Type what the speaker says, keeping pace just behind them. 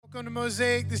Welcome to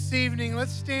Mosaic this evening.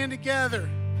 Let's stand together.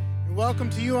 And welcome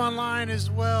to you online as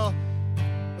well.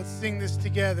 Let's sing this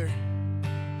together.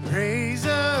 Praise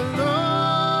the Lord.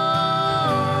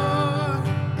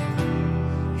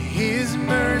 His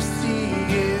mercy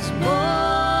is more.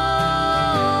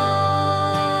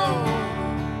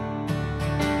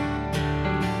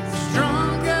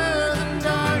 Stronger than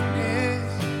darkness,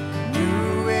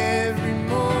 new every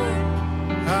morning.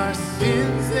 Our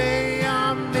sins, they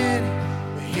are many,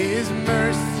 but His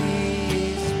mercy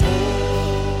is more.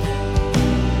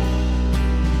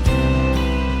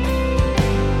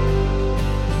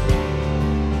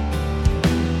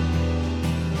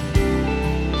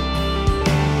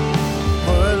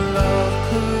 What love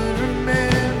could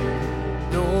remember,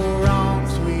 no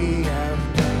wrongs we have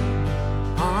done.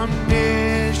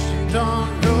 Omniscient,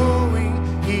 all-knowing,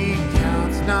 He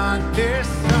counts not their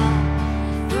song.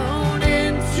 Thrown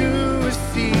into a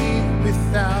sea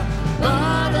without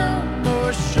bottom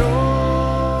or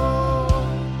shore.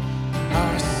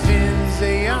 Our sins,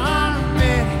 they are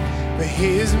many, but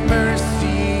His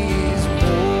mercy is more.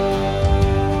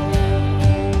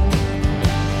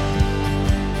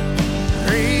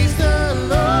 Praise the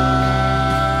Lord.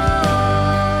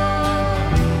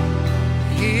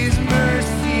 His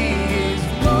mercy is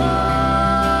more.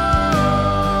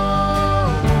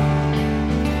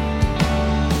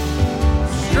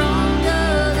 Stronger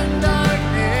than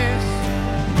darkness,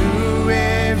 new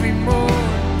every morning.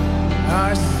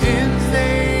 Our sins,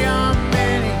 they are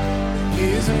many, but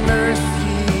His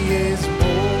mercy is more.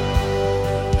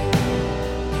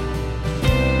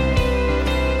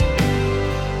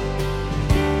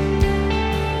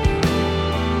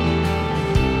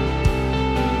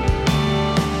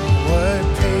 What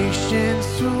patience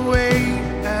to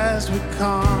wait as we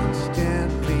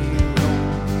constantly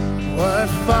roam. What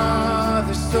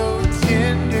Father so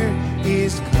tender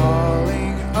is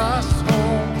calling us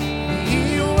home.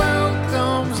 He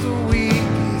welcomes the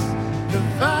weakest, the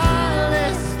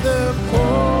vilest, the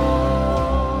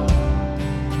poor.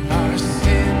 Our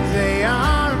sins, they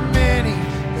are many,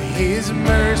 but His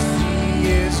mercy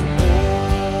is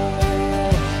more.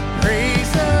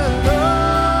 Praise the Lord.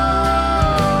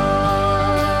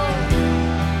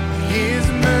 His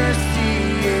mercy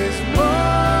is more.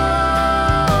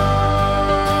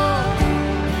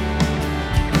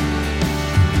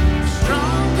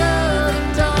 Stronger than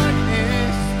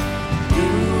darkness,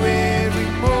 new every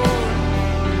morning.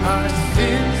 Our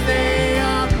sins, they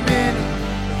are many,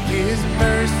 but His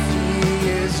mercy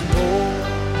is more.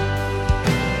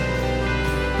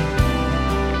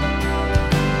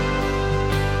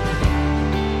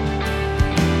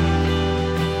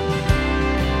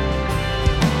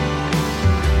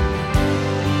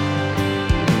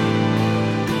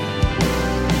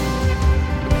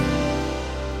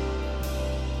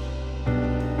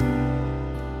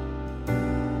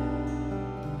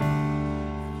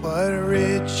 What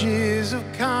riches of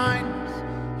kindness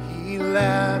He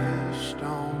lavished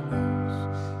on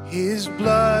us. His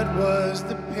blood was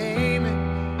the payment,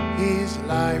 His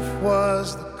life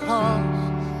was the cost.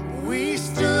 We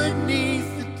stood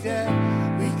neath the debt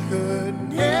we could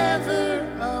never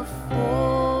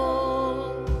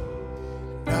afford.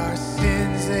 Our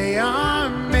sins, they are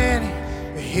many,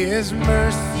 but His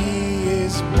mercy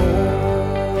is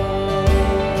more.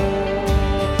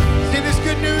 Sing this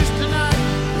good news tonight.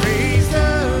 Praise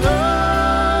the Lord.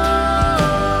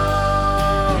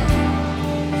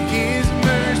 His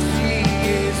mercy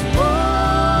is more.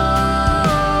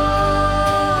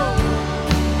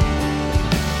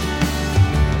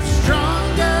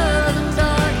 Stronger than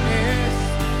darkness,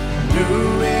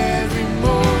 new every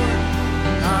morning.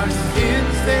 Our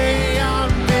sins, they are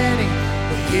many,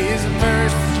 but His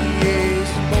mercy is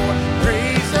more.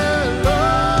 Praise the Lord.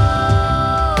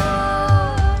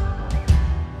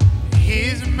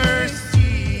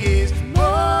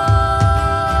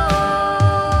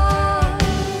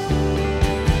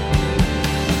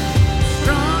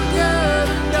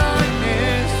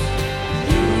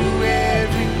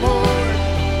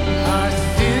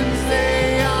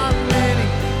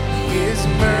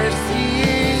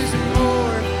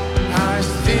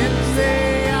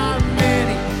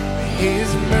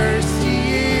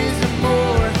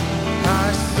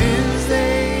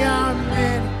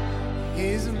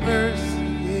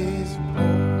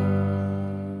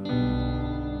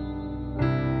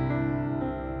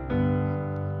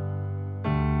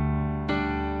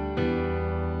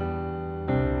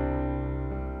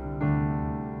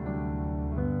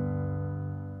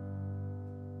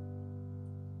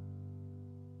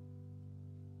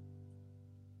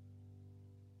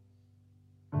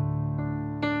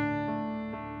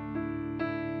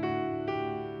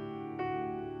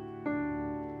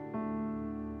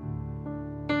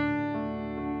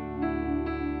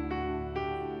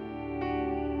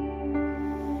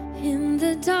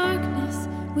 darkness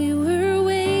we were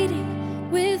waiting,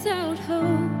 without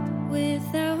hope,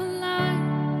 without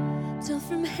light, till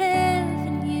from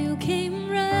heaven you came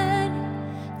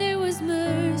running. There was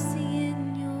mercy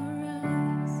in your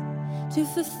eyes to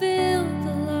fulfill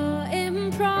the law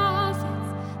and prophets.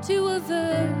 To a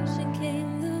virgin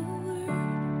came the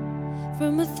word,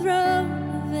 from a throne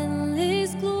of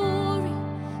endless glory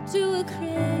to a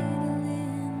cradle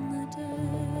in the dirt.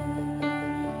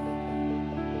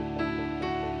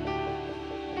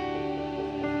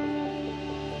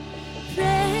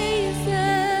 Praise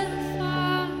the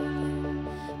Father,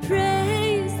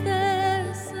 praise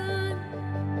the Son,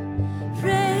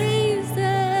 praise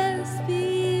the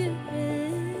Spirit,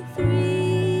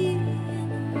 three in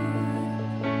one.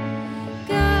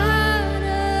 God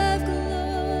of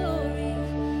glory,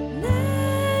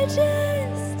 majesty,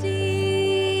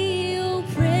 oh,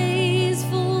 praise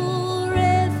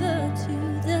forever to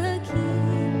the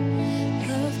King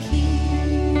of Kings.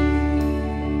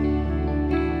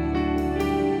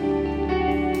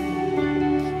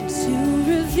 To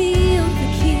reveal the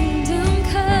kingdom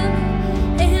come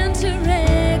and to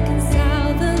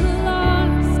reconcile the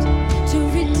lost, to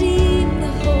redeem the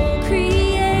whole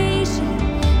creation.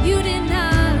 You did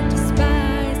not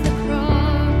despise the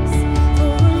cross,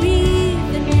 for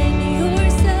even in your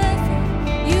suffering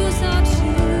you saw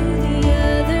to the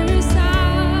other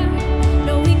side,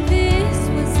 knowing this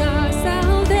was our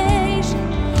salvation.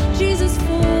 Jesus,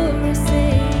 for our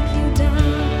sake you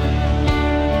died.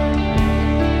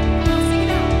 Sing it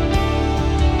out.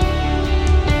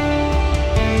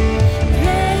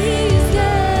 Praise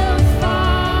the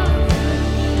Father,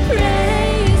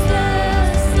 praise the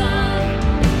Son,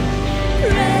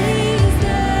 praise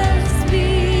the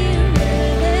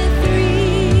Spirit,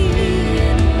 three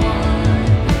in one.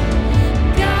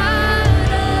 God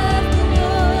of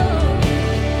glory,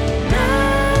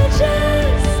 majesty,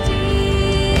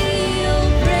 oh,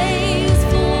 praise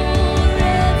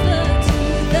forever to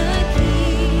the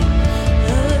King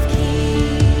of Kings.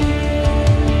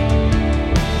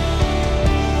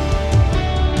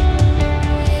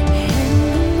 In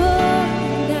the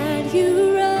morning that you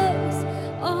rose,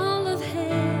 all of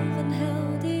heaven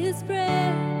held its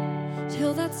breath,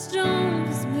 till that stone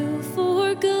was moved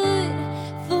for good,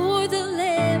 for the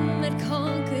Lamb had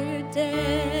conquered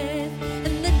death.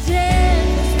 And the dead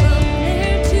rose from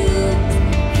their tombs,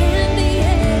 and the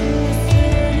end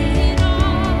stood in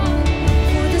awe,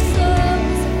 for the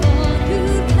souls of all who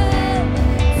come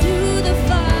to the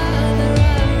Father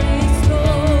are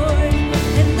restored.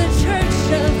 And the church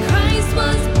of Christ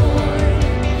was born,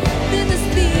 then the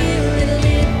Spirit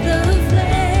lit the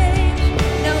flame.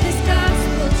 Now this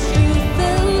gospel truth,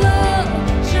 the law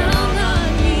shall not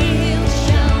yield,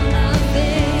 shall not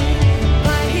fade.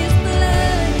 By His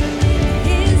blood and in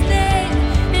His name,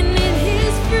 and in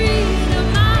His freedom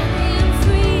I am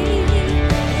free.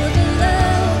 For the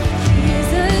love of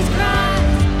Jesus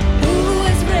Christ, who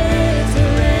has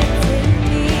resurrected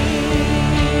me.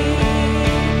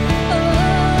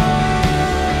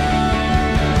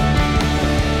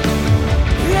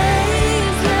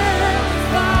 Praise the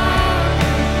Father,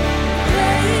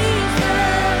 praise the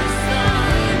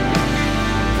Son,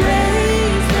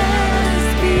 praise the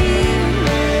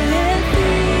Spirit,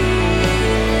 three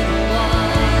in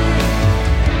one.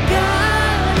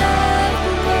 God of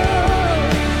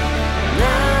glory,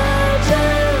 majesty,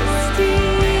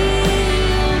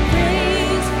 oh,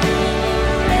 praise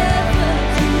forever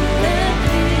to the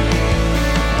King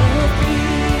of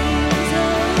Kings.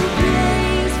 Oh,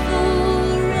 praise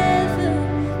forever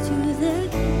to the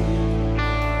King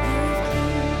of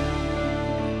Kings.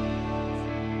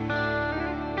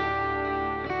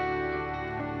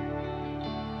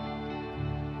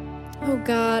 Oh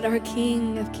God, our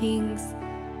King of Kings,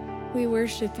 we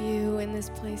worship you in this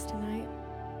place tonight.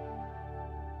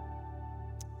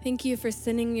 Thank you for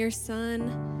sending your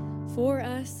Son for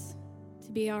us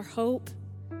to be our hope,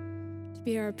 to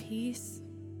be our peace.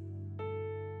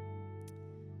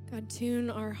 God, tune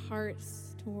our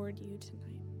hearts toward you tonight.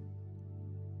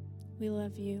 We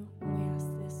love you, and we ask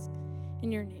this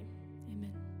in your name.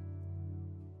 Amen.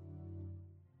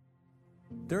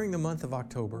 During the month of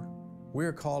October, we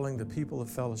are calling the people of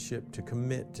fellowship to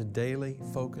commit to daily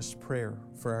focused prayer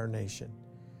for our nation.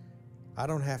 I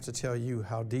don't have to tell you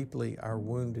how deeply our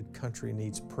wounded country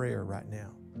needs prayer right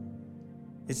now.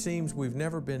 It seems we've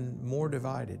never been more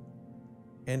divided,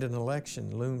 and an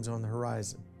election looms on the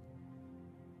horizon.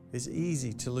 It's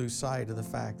easy to lose sight of the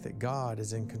fact that God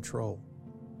is in control.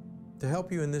 To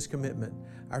help you in this commitment,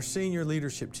 our senior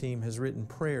leadership team has written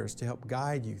prayers to help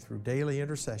guide you through daily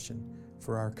intercession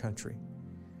for our country.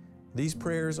 These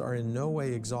prayers are in no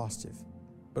way exhaustive,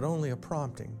 but only a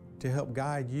prompting to help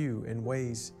guide you in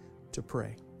ways to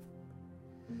pray.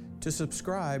 To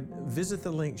subscribe, visit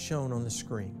the link shown on the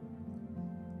screen.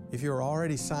 If you're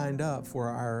already signed up for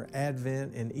our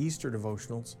Advent and Easter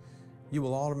devotionals, you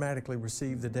will automatically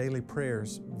receive the daily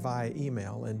prayers via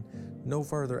email, and no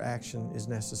further action is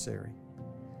necessary.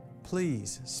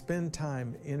 Please spend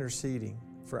time interceding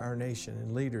for our nation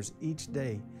and leaders each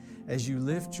day as you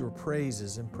lift your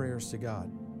praises and prayers to God.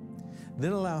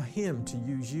 Then allow Him to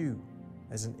use you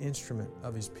as an instrument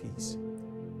of His peace.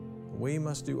 We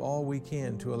must do all we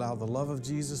can to allow the love of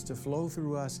Jesus to flow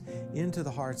through us into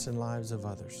the hearts and lives of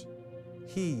others.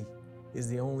 He is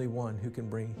the only one who can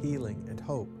bring healing and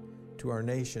hope to our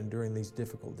nation during these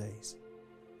difficult days.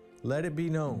 Let it be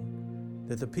known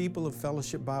that the people of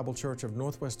Fellowship Bible Church of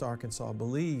Northwest Arkansas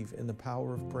believe in the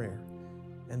power of prayer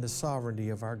and the sovereignty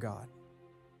of our God.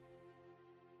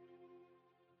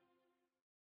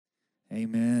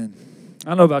 Amen. I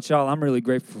don't know about y'all, I'm really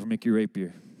grateful for Mickey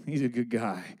Rapier. He's a good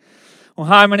guy. Well,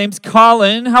 hi, my name's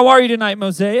Colin. How are you tonight,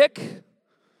 Mosaic?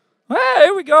 Hey,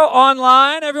 here we go.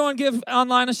 Online. Everyone give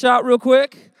online a shout real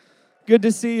quick. Good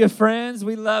to see you, friends.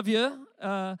 We love you.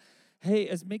 Hey,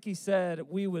 as Mickey said,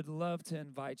 we would love to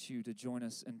invite you to join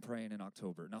us in praying in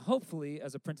October. Now, hopefully,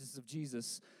 as apprentices of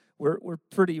Jesus, we're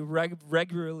pretty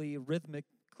regularly,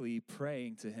 rhythmically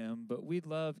praying to Him, but we'd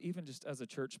love, even just as a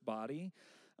church body,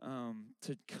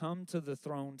 to come to the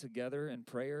throne together in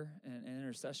prayer and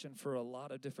intercession for a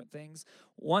lot of different things.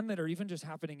 One that are even just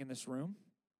happening in this room.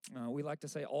 We like to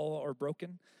say all are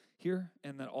broken here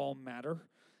and that all matter.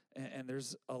 And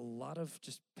there's a lot of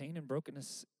just pain and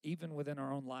brokenness even within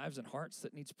our own lives and hearts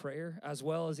that needs prayer, as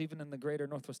well as even in the greater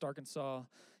Northwest Arkansas,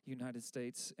 United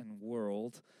States, and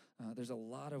world. There's a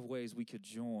lot of ways we could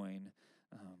join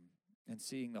in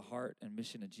seeing the heart and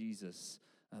mission of Jesus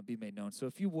be made known. So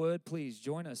if you would, please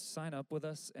join us, sign up with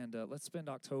us, and let's spend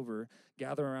October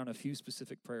gather around a few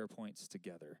specific prayer points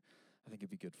together. I think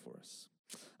it'd be good for us.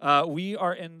 We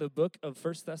are in the book of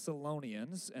 1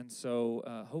 Thessalonians, and so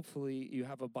hopefully you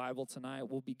have a Bible tonight.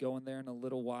 We'll be going there in a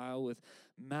little while with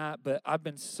Matt, but I've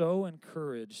been so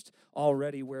encouraged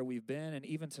already where we've been and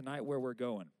even tonight where we're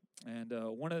going. And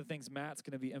one of the things Matt's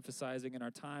going to be emphasizing in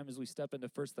our time as we step into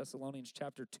 1 Thessalonians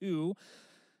chapter 2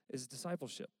 is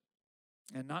discipleship.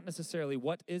 And not necessarily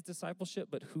what is discipleship,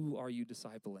 but who are you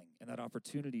discipling? And that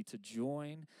opportunity to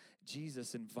join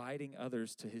Jesus, inviting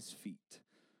others to His feet.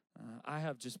 I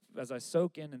have just, as I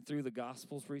soak in and through the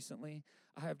Gospels recently,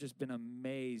 I have just been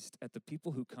amazed at the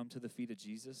people who come to the feet of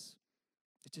Jesus.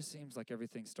 It just seems like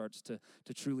everything starts to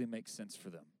truly make sense for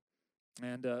them.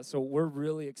 And so we're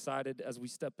really excited as we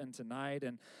step in tonight.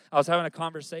 And I was having a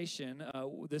conversation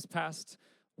this past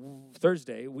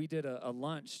Thursday. We did a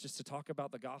lunch just to talk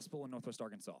about the gospel in Northwest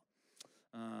Arkansas.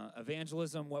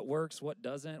 Evangelism, what works, what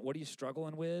doesn't, what are you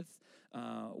struggling with?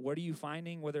 What are you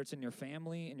finding, whether it's in your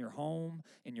family, in your home,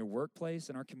 in your workplace,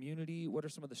 in our community? What are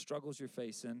some of the struggles you're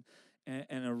facing?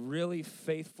 And a really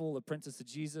faithful apprentice of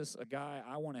Jesus, a guy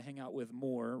I want to hang out with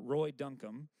more, Roy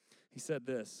Duncombe, he said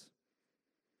this.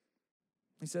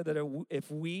 He said that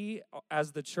if we,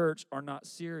 as the church, are not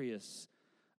serious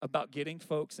about getting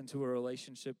folks into a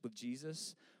relationship with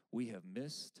Jesus, we have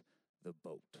missed the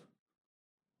boat.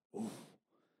 Ooh.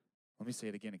 Let me say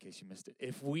it again in case you missed it.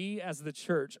 If we as the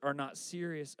church are not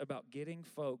serious about getting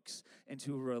folks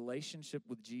into a relationship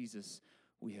with Jesus,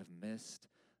 we have missed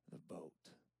the boat.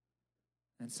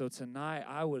 And so tonight,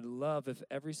 I would love if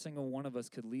every single one of us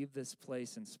could leave this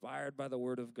place inspired by the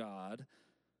Word of God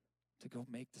to go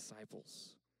make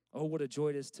disciples. Oh, what a joy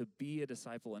it is to be a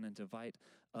disciple and to invite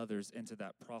others into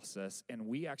that process. And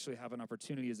we actually have an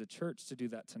opportunity as a church to do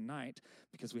that tonight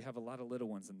because we have a lot of little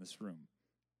ones in this room.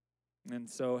 And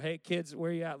so, hey, kids, where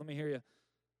are you at? Let me hear you.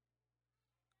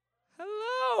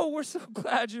 Hello, we're so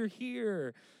glad you're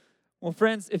here. Well,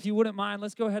 friends, if you wouldn't mind,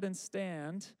 let's go ahead and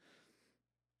stand.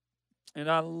 And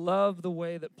I love the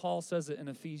way that Paul says it in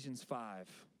Ephesians 5.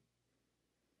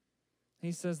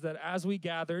 He says that as we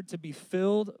gathered to be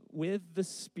filled with the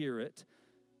Spirit,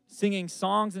 singing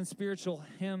songs and spiritual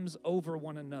hymns over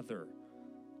one another,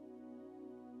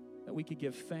 that we could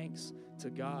give thanks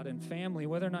to God. And family,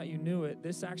 whether or not you knew it,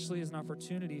 this actually is an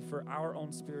opportunity for our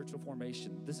own spiritual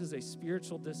formation. This is a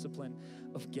spiritual discipline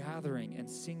of gathering and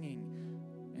singing,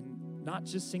 and not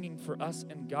just singing for us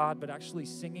and God, but actually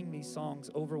singing these songs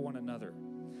over one another.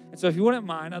 And so if you wouldn't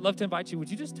mind, I'd love to invite you,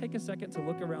 would you just take a second to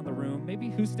look around the room? Maybe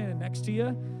who's standing next to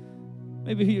you,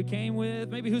 maybe who you came with,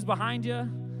 maybe who's behind you.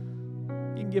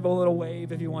 You can give a little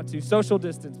wave if you want to. Social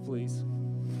distance, please.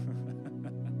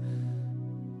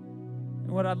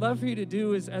 And what I'd love for you to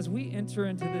do is, as we enter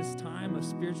into this time of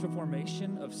spiritual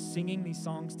formation, of singing these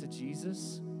songs to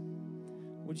Jesus,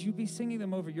 would you be singing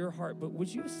them over your heart, but would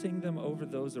you sing them over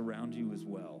those around you as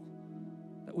well?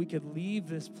 That we could leave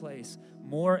this place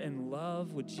more in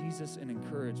love with Jesus and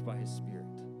encouraged by his Spirit.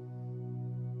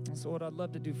 And so what I'd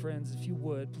love to do, friends, if you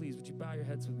would, please, would you bow your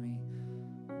heads with me?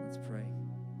 Let's pray.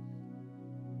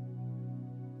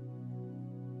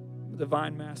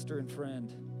 Divine Master and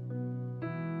friend,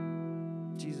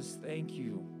 Jesus, thank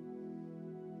you.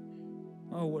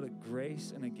 Oh, what a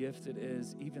grace and a gift it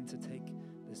is even to take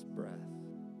this breath.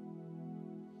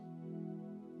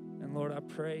 And Lord, I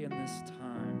pray in this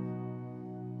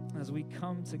time, as we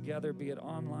come together, be it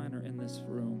online or in this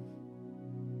room,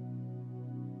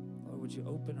 Lord, would you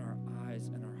open our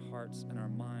eyes and our hearts and our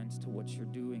minds to what you're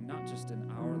doing, not just in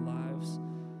our lives,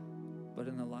 but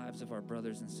in the lives of our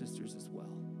brothers and sisters as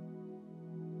well.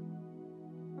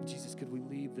 Jesus, could we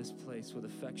leave this place with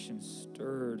affection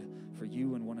stirred for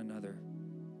you and one another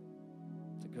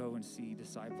to go and see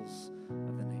disciples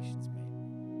of the nations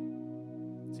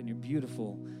made? It's in your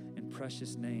beautiful and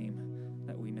precious name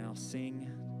that we now sing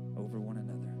over one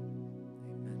another.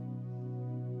 Amen.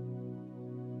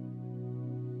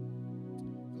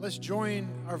 Let's join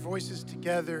our voices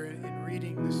together in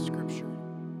reading this scripture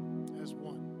as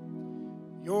one.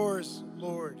 Yours,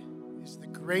 Lord, is the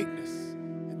greatness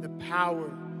and the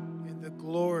power and the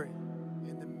glory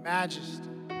and the majesty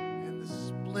and the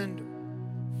splendor,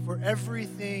 for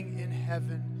everything in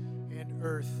heaven and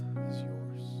earth is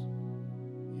yours.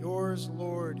 Yours,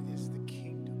 Lord, is the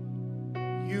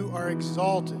kingdom. You are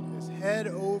exalted as head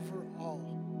over all.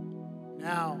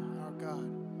 Now, our God,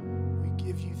 we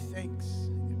give you thanks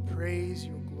and praise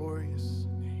your glorious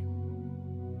name.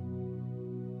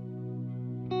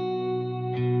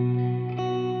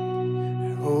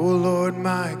 Oh, Lord,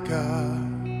 my God,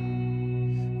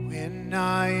 when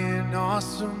I in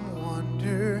awesome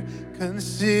wonder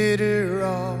consider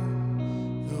all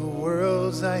the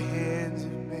worlds thy hands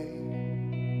have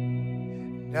made,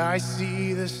 and I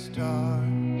see the stars,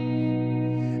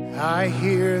 I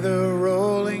hear the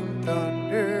rolling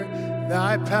thunder,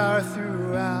 thy power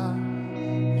throughout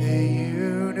the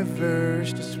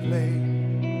universe displayed.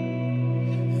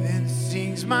 Then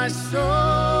sings my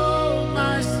soul,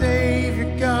 my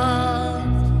Savior God,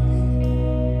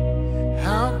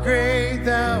 how great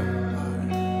thou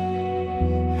art,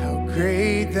 how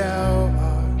great thou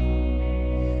art.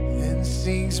 Then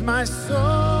sings my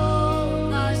soul,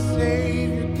 my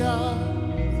Savior God,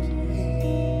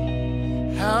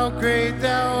 how great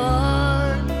thou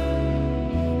art,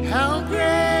 how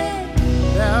great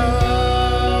thou art.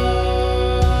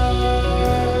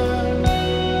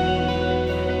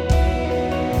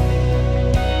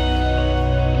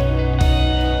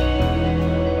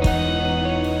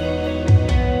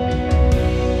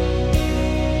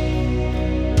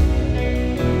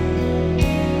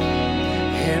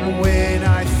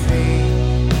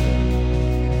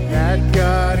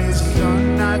 God, his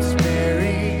son, not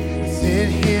sparing,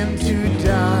 sent him to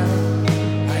die.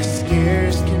 I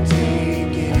scarce can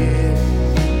take it in,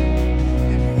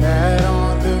 that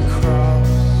on the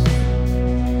cross,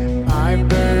 my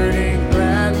burden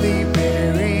gladly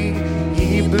bearing,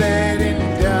 he bled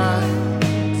and died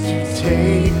to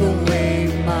take away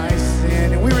my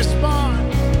sin. And we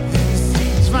respond, then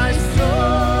sings my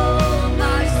soul,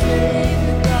 my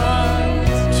Savior God,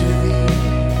 to thee.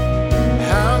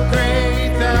 How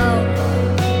great thou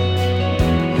art,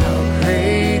 how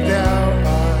great thou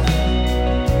art.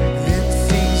 Then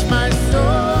sings my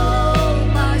soul,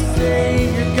 my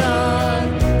Savior God,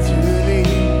 to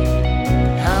thee.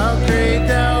 How great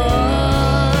thou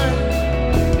art,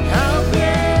 how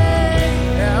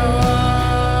great thou art.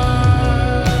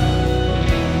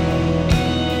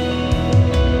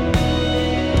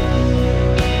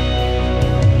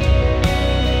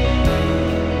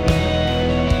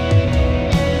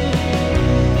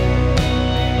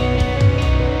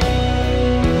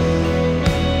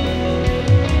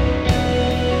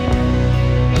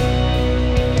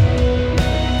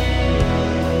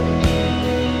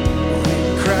 When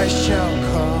Christ shall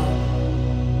come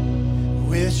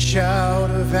with shout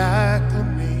of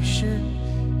acclamation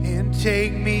and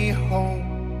take me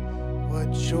home,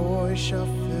 what joy shall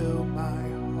fill my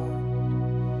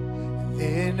heart.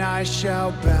 Then I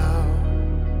shall bow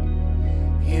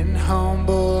in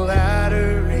humble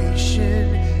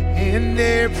adoration and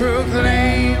there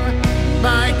proclaim,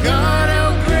 my God,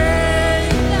 how great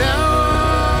thou art.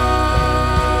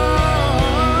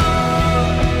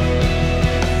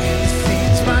 And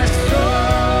sings my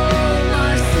soul,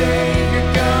 my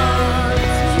Savior God,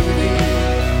 to thee.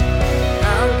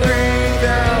 How great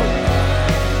thou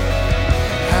art,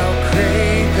 how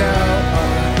great thou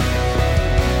art.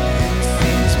 And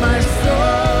sings my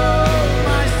soul,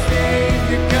 my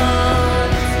Savior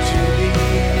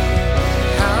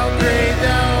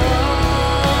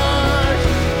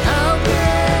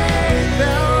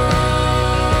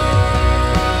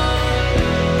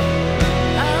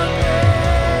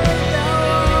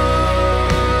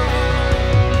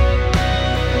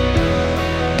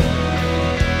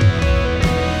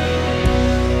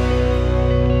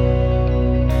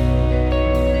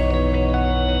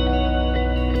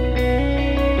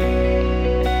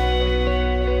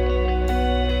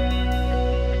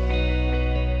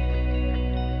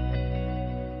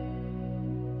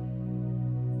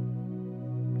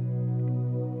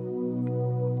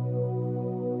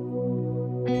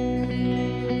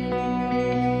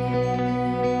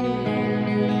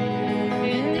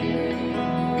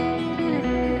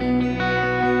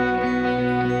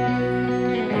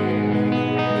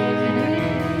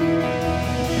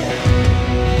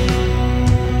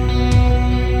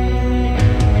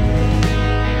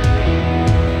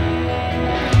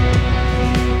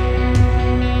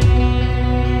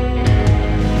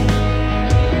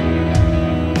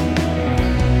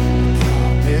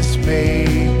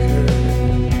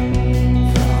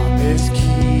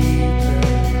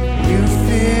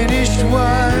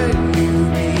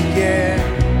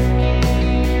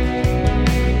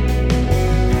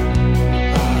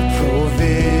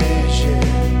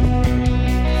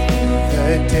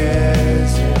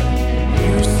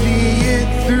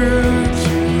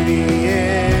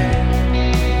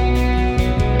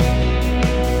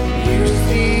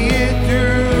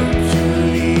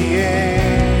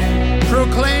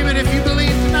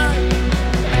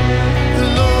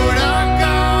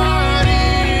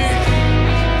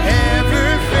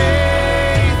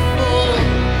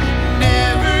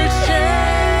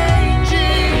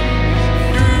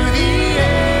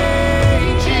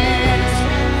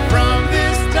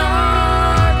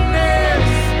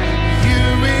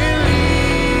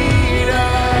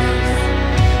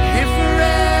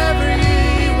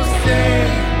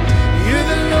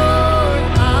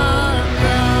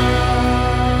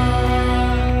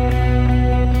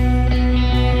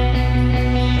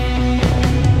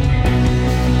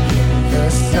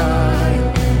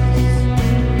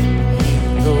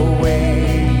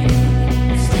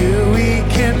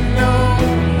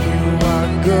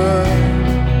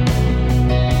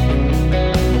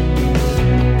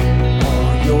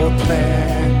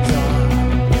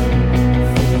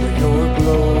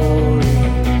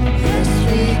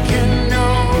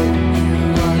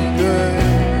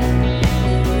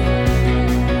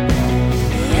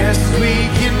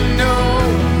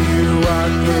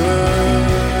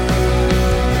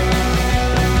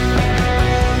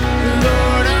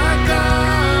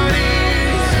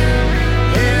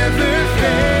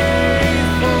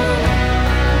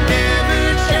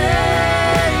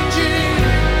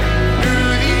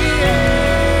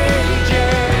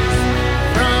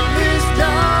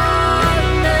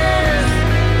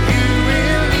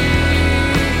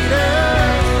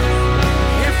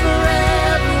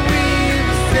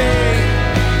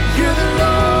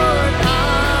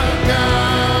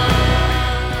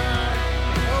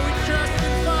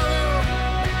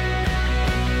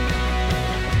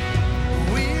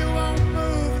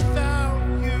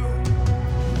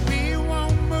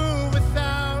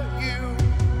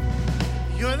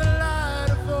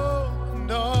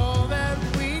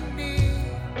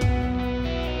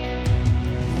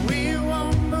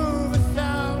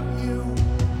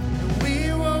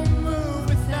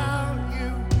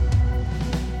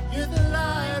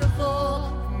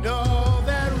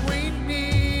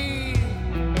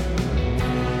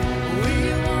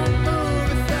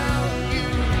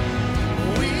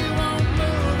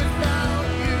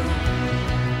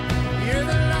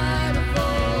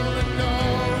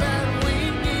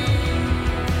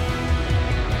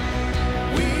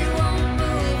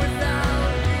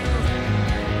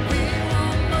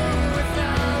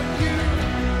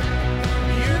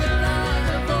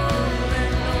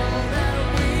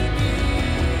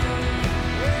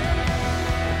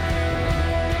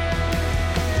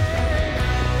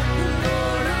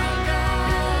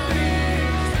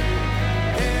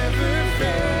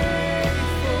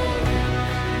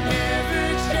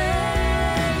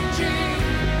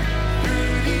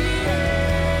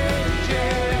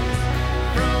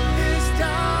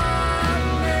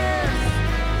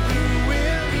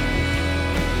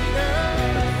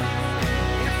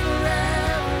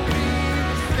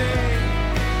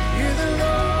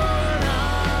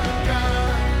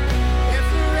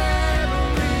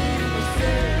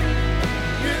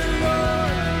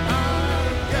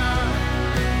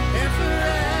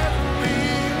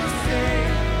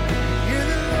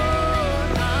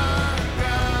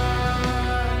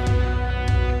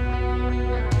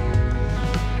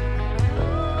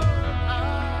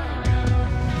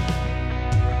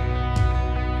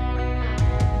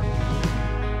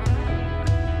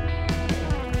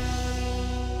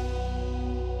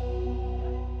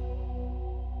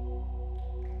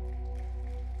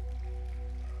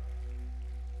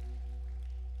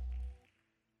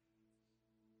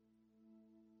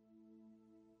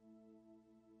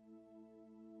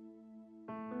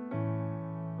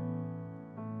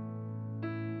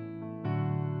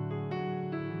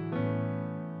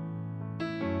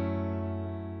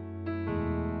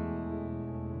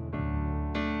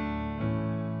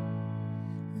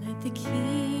the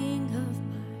king of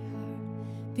my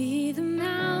heart be the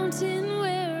mountain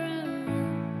where I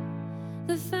run,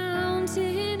 the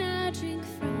fountain I drink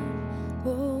from.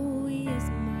 Oh, he is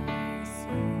my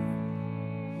soul.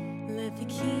 Let the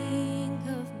king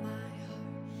of my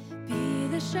heart be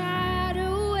the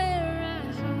shadow where I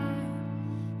hide,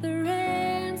 the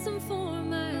ransom for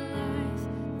my life.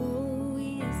 Oh,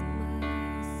 he is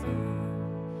my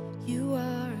soul. You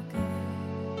are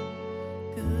good,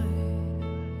 good.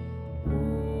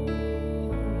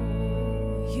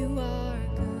 You are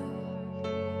good,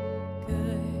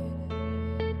 good.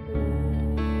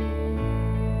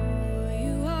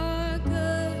 You are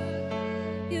good,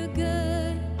 you're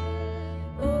good.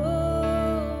 Oh,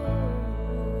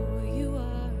 you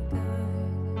are good,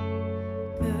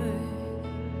 good.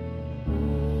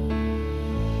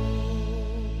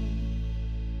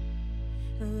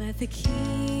 Let the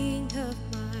king of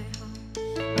my heart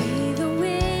be the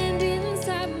wind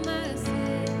inside my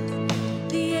sails,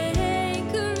 the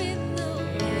anchor in the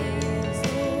waves.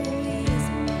 Oh, he is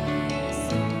my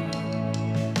soul.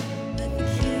 Let the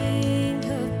king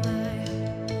of my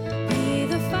heart be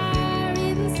the fire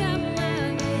inside my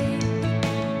veins,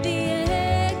 the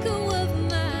echo of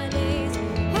my days.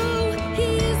 Oh, he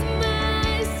is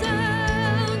my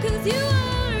song, 'cause you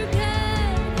are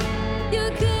good,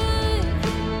 you're good.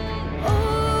 Oh,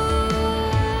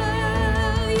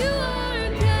 you are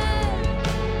good,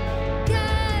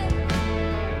 good.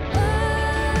 Oh,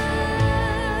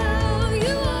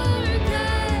 you are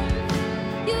good,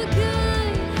 you're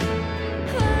good.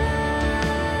 Oh,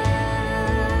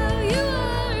 you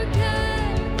are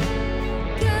good,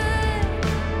 good.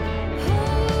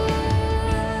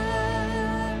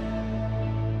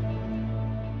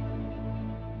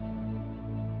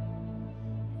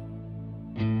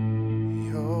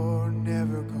 You're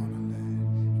never gonna let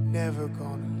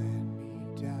me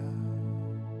down.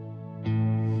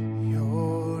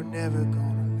 You're never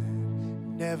gonna let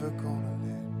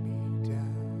me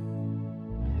down.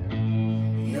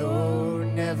 You're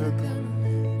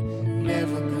never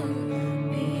gonna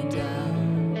let me down.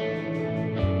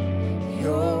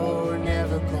 You're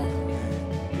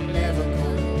never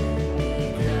gonna let me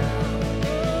down.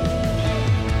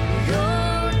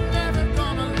 You're never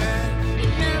gonna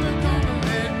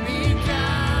let me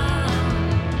down.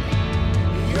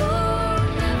 You're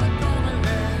never gonna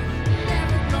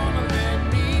let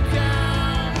me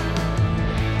down.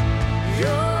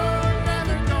 You're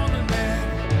never gonna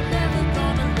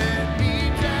let me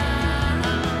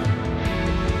down.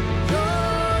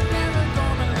 You're never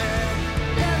gonna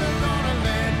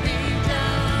let me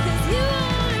down. 'Cause you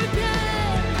are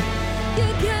good,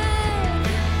 you're good.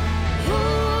 Oh,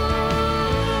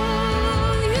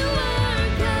 you are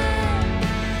good,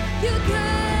 you're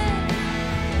good.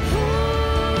 Oh,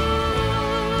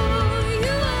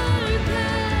 you are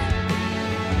good,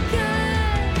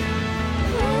 good.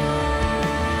 Oh,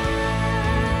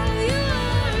 you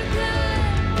are good,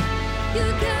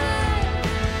 you're good.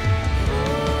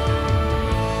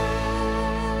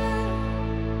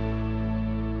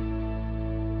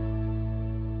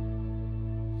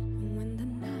 And when the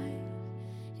night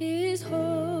is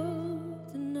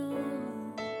holding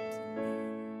on to me,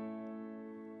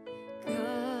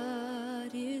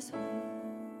 God is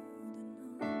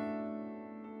holding on.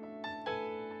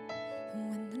 And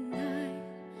when the night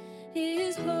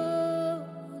is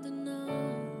holding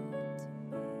on to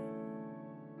me,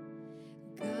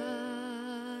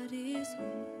 God is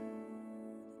holding on.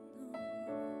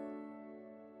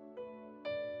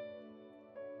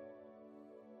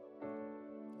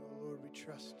 Oh Lord, we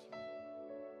trust you,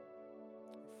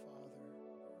 our Father,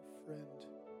 our friend.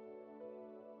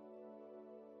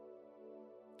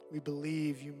 We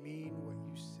believe you mean what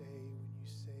you say when you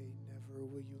say, never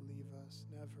will you leave us,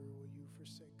 never will you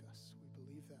forsake us. We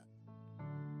believe that.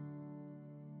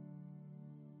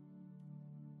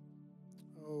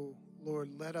 Oh Lord,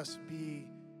 let us be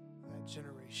that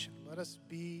generation. Let us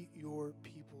be your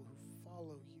people who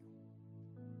follow you,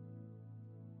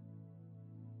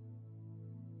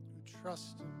 who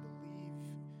trust and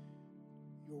believe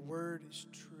your word is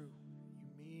true. You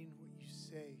mean what you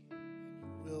say, and you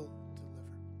will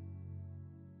deliver.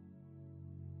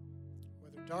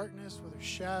 Whether darkness, whether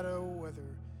shadow,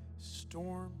 whether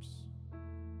storms,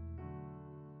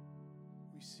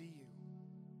 we see you.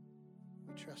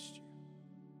 We trust you.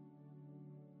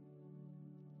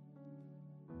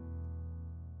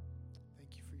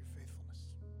 Thank you for your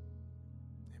faithfulness.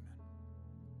 Amen.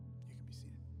 You can be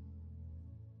seated.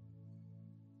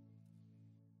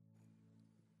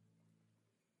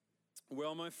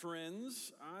 Well, my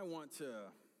friends, I want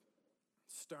to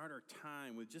start our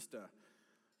time with just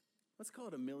let's call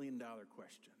it $1 million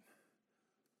question.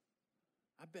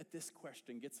 I bet this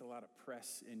question gets a lot of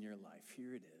press in your life.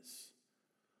 Here it is.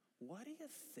 What do you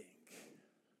think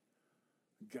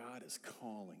God is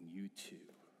calling you to?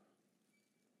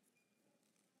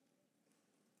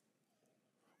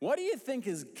 What do you think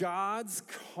is God's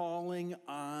calling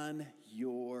on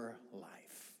your life?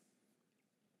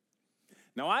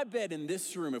 Now, I bet in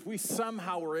this room, if we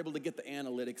somehow were able to get the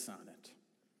analytics on it,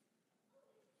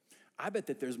 I bet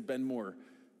that there's been more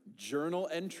journal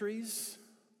entries,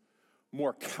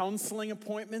 more counseling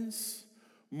appointments,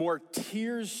 more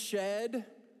tears shed,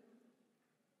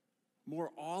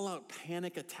 more all-out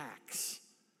panic attacks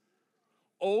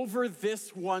over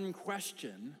this one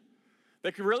question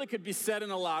that really could be said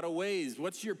in a lot of ways.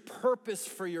 What's your purpose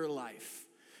for your life?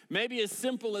 Maybe as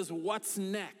simple as what's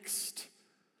next.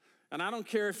 And I don't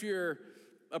care if you're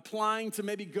applying to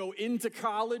maybe go into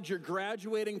college or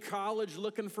graduating college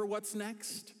looking for what's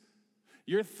next.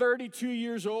 You're 32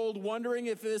 years old wondering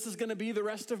if this is going to be the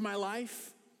rest of my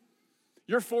life.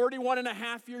 You're 41 and a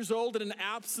half years old in an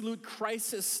absolute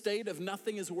crisis state of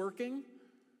nothing is working.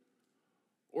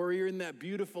 Or you're in that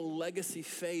beautiful legacy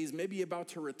phase, maybe about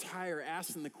to retire,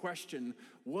 asking the question,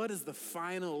 what is the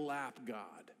final lap,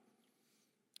 God?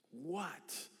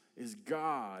 What is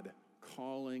God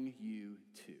calling you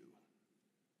to?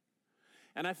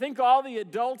 And I think all the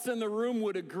adults in the room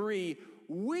would agree,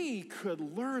 we could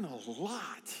learn a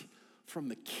lot from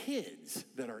the kids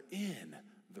that are in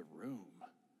the room.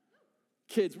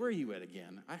 Kids, where are you at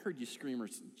again? I heard you scream or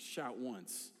shout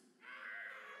once.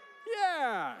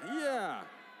 Yeah.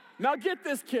 Now get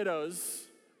this, kiddos.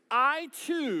 I,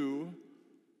 too,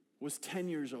 was 10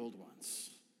 years old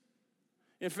once.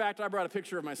 In fact, I brought a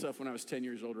picture of myself when I was 10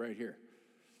 years old right here.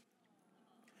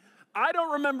 I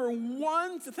don't remember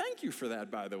thank you for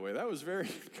that, by the way. That was very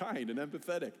kind and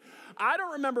empathetic. I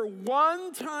don't remember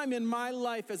one time in my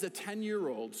life as a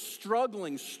 10-year-old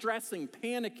struggling, stressing,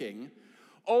 panicking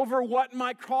over what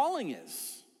my calling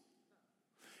is.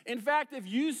 In fact, if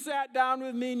you sat down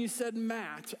with me and you said,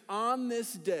 Matt, on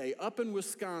this day up in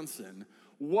Wisconsin,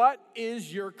 what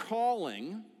is your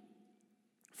calling?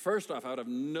 First off, I would have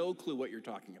no clue what you're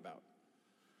talking about.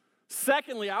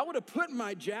 Secondly, I would have put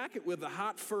my jacket with the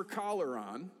hot fur collar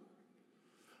on,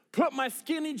 put my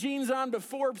skinny jeans on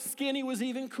before skinny was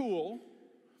even cool,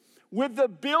 with the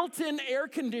built-in air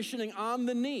conditioning on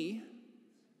the knee.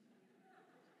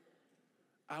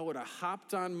 I would have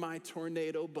hopped on my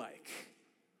tornado bike.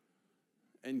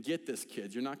 And get this,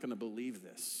 kids, you're not going to believe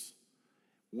this.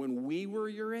 When we were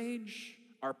your age,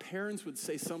 our parents would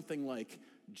say something like,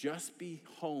 just be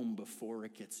home before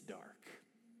it gets dark.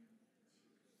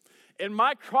 And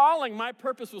my calling, my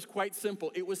purpose was quite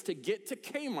simple. It was to get to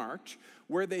Kmart,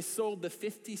 where they sold the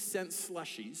 50-cent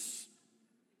slushies,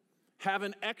 have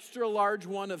an extra large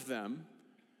one of them,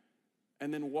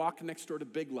 and then walk next door to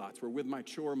Big Lots, where with my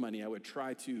chore money, I would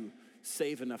try to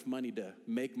save enough money to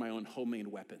make my own homemade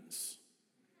weapons.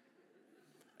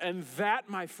 And that,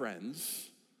 my friends,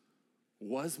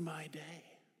 was my day.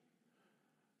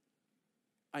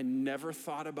 I never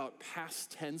thought about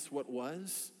past tense what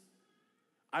was.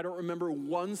 I don't remember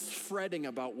once fretting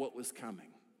about what was coming.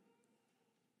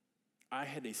 I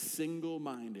had a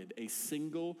single-minded, a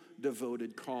single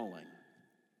devoted calling.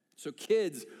 So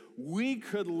kids, we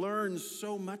could learn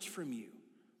so much from you.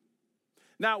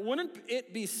 Now, wouldn't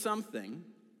it be something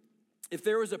if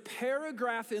there was a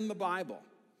paragraph in the Bible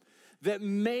that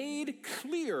made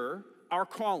clear our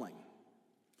calling,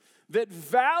 that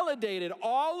validated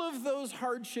all of those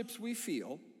hardships we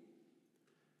feel,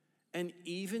 and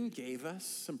even gave us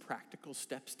some practical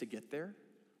steps to get there?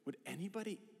 Would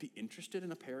anybody be interested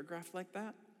in a paragraph like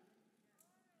that?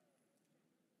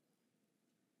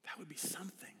 That would be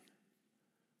something.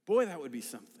 Boy, that would be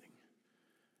something.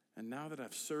 And now that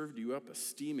I've served you up a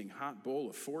steaming hot bowl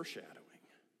of foreshadowing,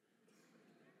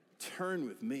 turn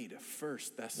with me to 1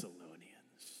 Thessalonians.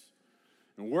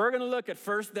 And we're going to look at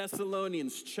 1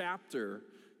 Thessalonians chapter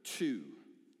 2.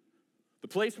 The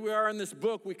place we are in this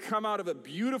book, we come out of a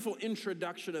beautiful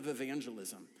introduction of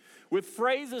evangelism with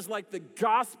phrases like the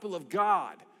gospel of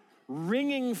God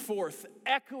ringing forth,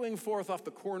 echoing forth off the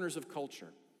corners of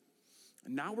culture.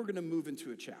 And now we're going to move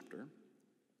into a chapter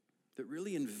that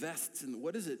really invests in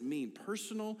what does it mean?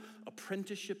 Personal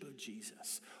apprenticeship of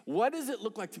Jesus. What does it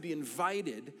look like to be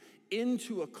invited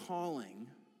into a calling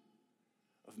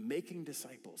of making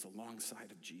disciples alongside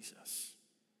of Jesus?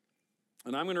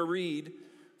 And I'm going to read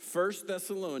 1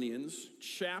 Thessalonians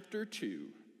chapter 2,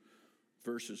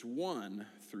 verses 1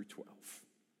 through 12.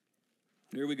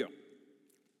 Here we go.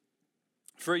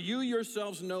 For you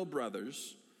yourselves know,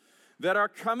 brothers, that our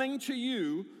coming to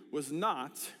you was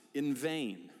not in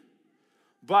vain.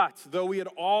 But though we had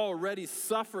already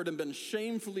suffered and been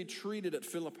shamefully treated at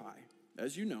Philippi,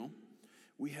 as you know,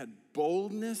 we had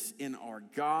boldness in our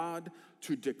God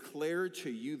to declare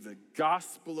to you the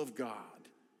gospel of God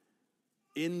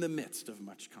in the midst of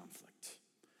much conflict.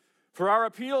 For our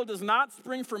appeal does not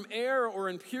spring from error or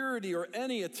impurity or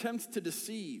any attempt to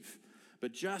deceive,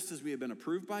 but just as we have been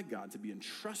approved by God to be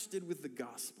entrusted with the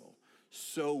gospel,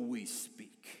 so we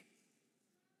speak.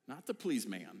 Not to please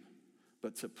man,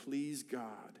 but to please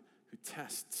God who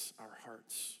tests our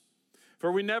hearts.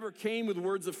 For we never came with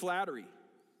words of flattery,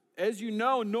 as you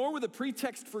know, nor with a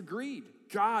pretext for greed.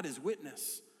 God is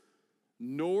witness.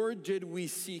 Nor did we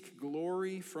seek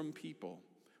glory from people,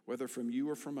 whether from you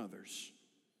or from others,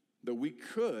 though we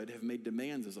could have made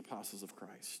demands as apostles of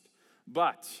Christ.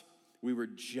 But we were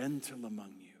gentle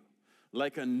among you,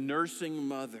 like a nursing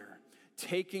mother,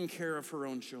 taking care of her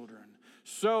own children.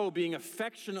 So, being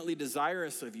affectionately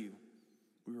desirous of you,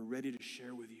 we were ready to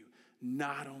share with you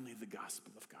not only the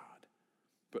gospel of God,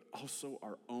 but also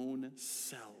our own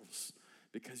selves,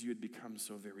 because you had become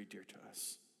so very dear to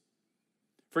us.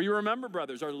 For you remember,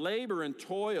 brothers, our labor and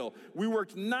toil. We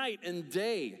worked night and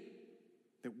day,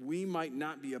 that we might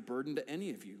not be a burden to any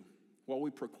of you, while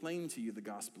we proclaim to you the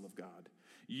gospel of God.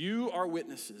 You are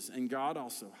witnesses, and God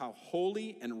also, how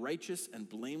holy and righteous and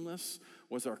blameless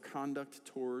was our conduct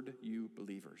toward you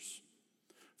believers.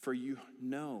 For you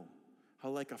know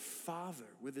how, like a father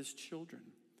with his children,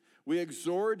 we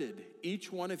exhorted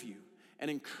each one of you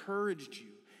and encouraged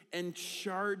you and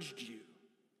charged you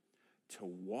to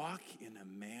walk in a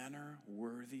manner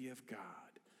worthy of God.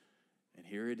 And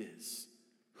here it is,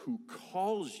 who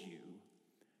calls you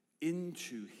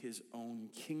into his own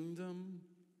kingdom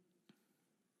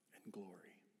and glory.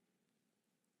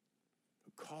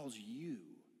 Who calls you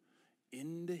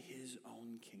into his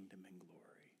own kingdom and glory.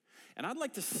 And I'd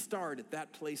like to start at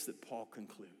that place that Paul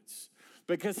concludes,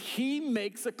 because he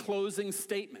makes a closing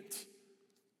statement.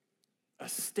 A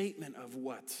statement of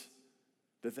what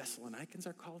the Thessalonians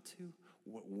are called to,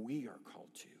 what we are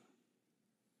called to.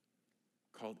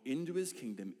 Called into his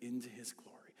kingdom, into his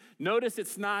glory. Notice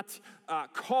it's not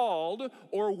called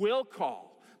or will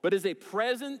call, but is a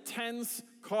present tense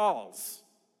calls.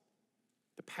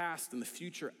 The past and the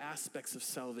future aspects of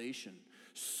salvation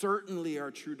certainly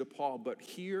are true to Paul, but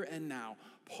here and now,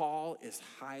 Paul is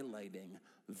highlighting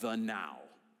the now.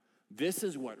 This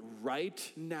is what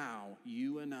right now,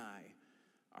 you and I,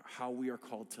 are how we are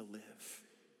called to live.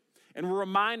 And we're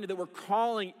reminded that we're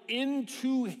calling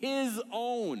into his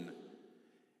own.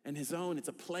 And his own, it's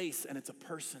a place and it's a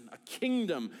person, a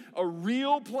kingdom, a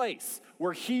real place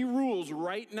where he rules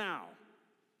right now.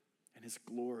 And his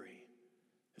glory,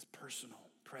 his personal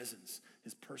presence,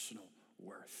 his personal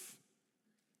worth.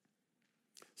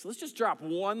 So let's just drop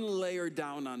one layer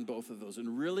down on both of those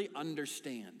and really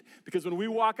understand. Because when we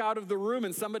walk out of the room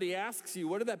and somebody asks you,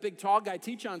 what did that big tall guy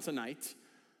teach on tonight?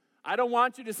 I don't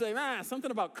want you to say,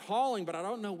 something about calling, but I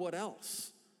don't know what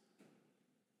else.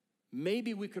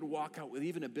 Maybe we could walk out with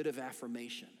even a bit of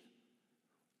affirmation.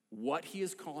 What he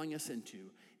is calling us into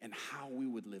and how we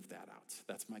would live that out.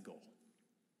 That's my goal.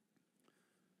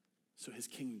 So his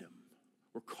kingdom.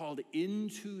 We're called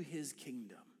into his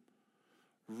kingdom.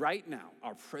 Right now,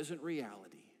 our present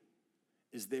reality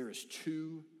is there is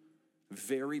two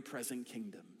very present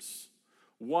kingdoms.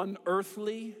 One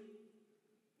earthly,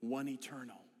 one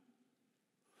eternal.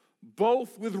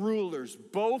 Both with rulers,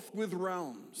 both with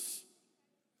realms.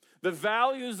 The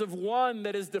values of one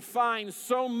that has defined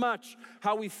so much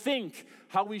how we think,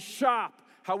 how we shop,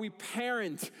 how we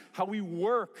parent, how we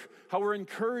work, how we're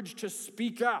encouraged to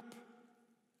speak up.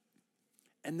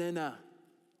 And then a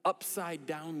upside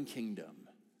down kingdom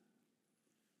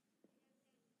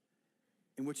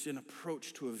in which an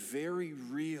approach to a very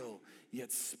real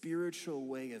yet spiritual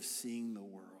way of seeing the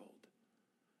world.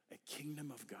 A kingdom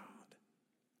of God.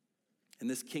 And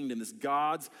this kingdom, this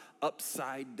God's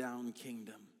upside down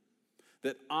kingdom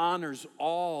that honors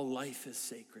all life as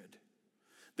sacred,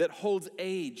 that holds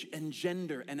age and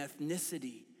gender and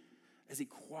ethnicity as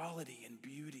equality and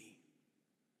beauty,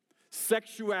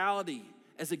 sexuality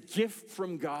as a gift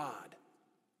from God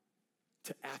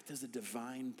to act as a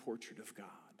divine portrait of God.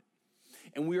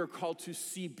 And we are called to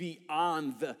see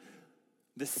beyond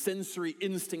the sensory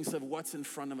instincts of what's in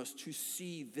front of us, to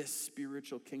see this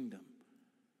spiritual kingdom,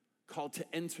 called to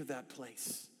enter that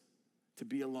place, to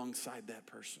be alongside that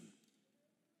person.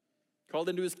 Called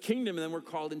into his kingdom, and then we're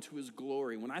called into his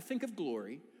glory. When I think of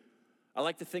glory, I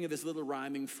like to think of this little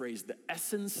rhyming phrase, the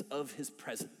essence of his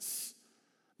presence.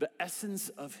 The essence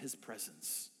of his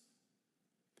presence.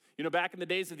 You know, back in the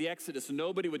days of the Exodus,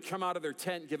 nobody would come out of their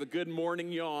tent, give a good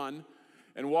morning yawn,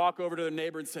 and walk over to their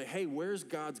neighbor and say, hey, where's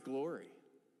God's glory?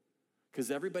 because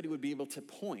everybody would be able to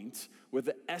point where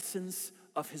the essence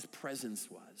of his presence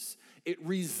was. It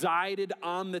resided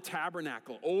on the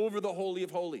tabernacle, over the Holy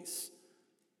of Holies.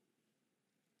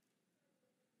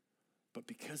 But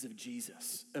because of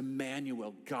Jesus,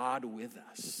 Emmanuel, God with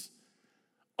us,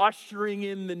 ushering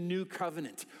in the new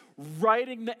covenant,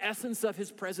 writing the essence of his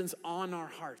presence on our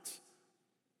hearts,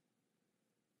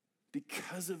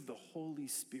 because of the Holy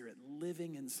Spirit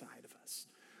living inside of us,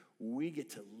 we get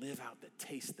to live out the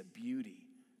taste, the beauty,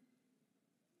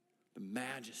 the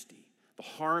majesty, the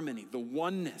harmony, the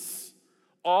oneness,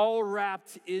 all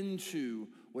wrapped into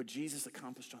what Jesus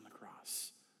accomplished on the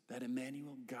cross. That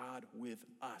Emmanuel, God with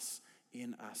us,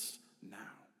 in us now.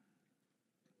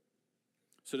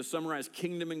 So to summarize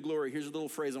kingdom and glory, here's a little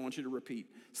phrase I want you to repeat.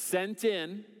 Sent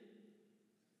in.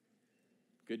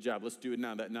 Good job. Let's do it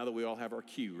now that we all have our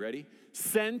cue. Ready?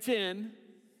 Sent in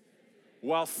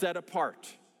while set apart.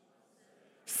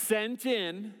 Sent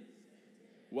in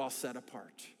while set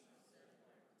apart.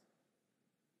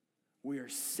 We are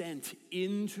sent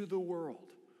into the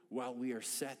world while we are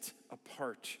set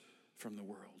apart from the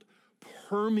world,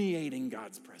 permeating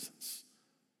God's presence.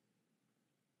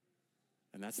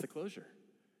 And that's the closure.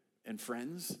 And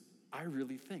friends, I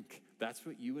really think that's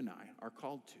what you and I are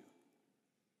called to.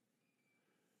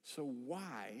 So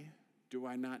why do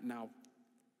I not now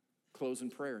close in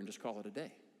prayer and just call it a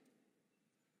day?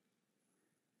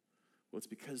 Well, it's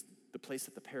because the place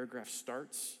that the paragraph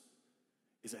starts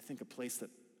is, I think, a place that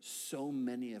so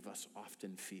many of us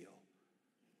often feel.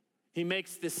 He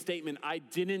makes this statement, I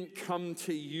didn't come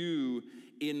to you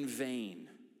in vain.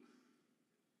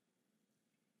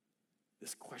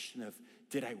 This question of,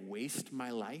 did I waste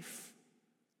my life?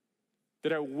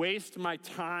 Did I waste my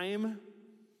time?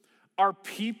 Are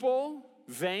people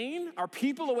vain? Are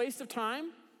people a waste of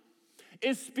time?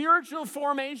 Is spiritual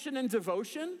formation and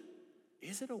devotion,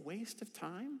 is it a waste of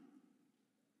time?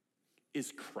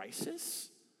 Is crisis?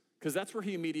 Because that's where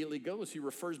he immediately goes. He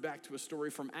refers back to a story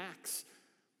from Acts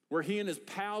where he and his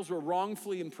pals were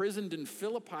wrongfully imprisoned in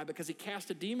Philippi because he cast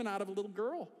a demon out of a little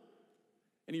girl.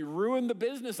 And he ruined the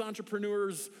business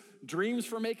entrepreneur's dreams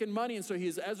for making money. And so he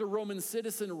is, as a Roman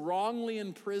citizen, wrongly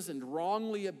imprisoned,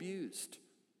 wrongly abused.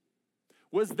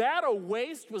 Was that a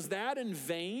waste? Was that in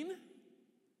vain?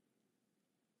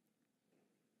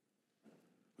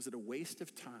 Was it a waste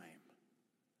of time?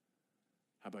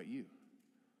 How about you?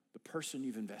 The person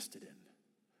you've invested in.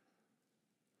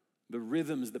 The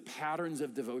rhythms, the patterns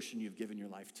of devotion you've given your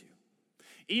life to.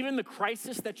 Even the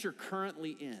crisis that you're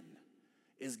currently in.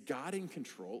 Is God in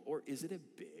control, or is it a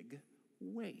big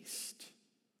waste?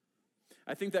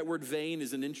 I think that word vain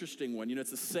is an interesting one. You know, it's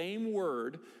the same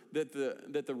word that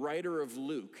the writer of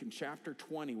Luke in chapter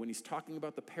 20, when he's talking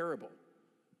about the parable.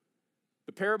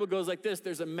 The parable goes like this.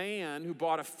 There's a man who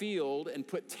bought a field and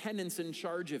put tenants in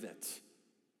charge of it.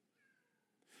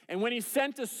 And when he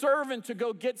sent a servant to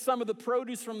go get some of the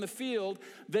produce from the field,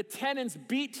 the tenants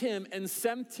beat him and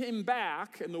sent him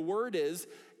back, and the word is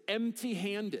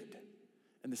empty-handed.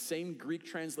 And the same Greek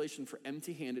translation for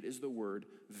empty-handed is the word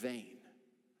vain.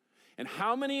 And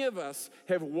how many of us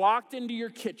have walked into your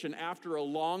kitchen after a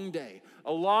long day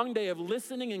of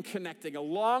listening and connecting, a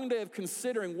long day of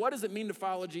considering what does it mean to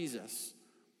follow Jesus?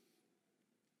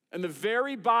 And the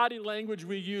very body language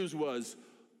we used was,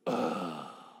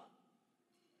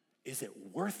 is it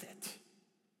worth it?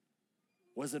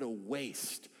 Was it a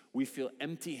waste? We feel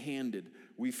empty-handed.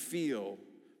 We feel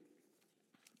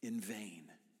in vain.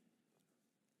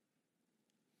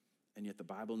 And yet the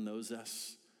Bible knows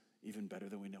us even better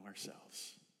than we know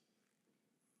ourselves.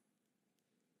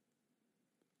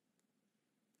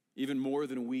 Even more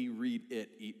than we read it,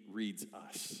 it reads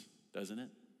us, doesn't it?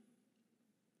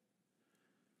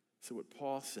 So what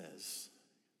Paul says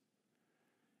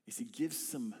is he gives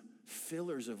some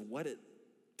fillers of what it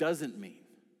doesn't mean.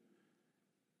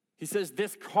 He says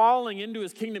this calling into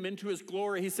his kingdom, into his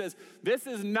glory, he says this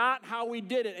is not how we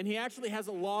did it. And he actually has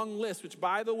a long list, which,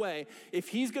 by the way, if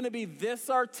he's going to be this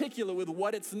articulate with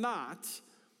what it's not,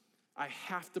 I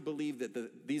have to believe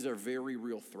that these are very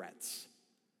real threats.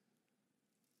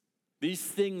 These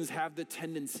things have the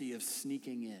tendency of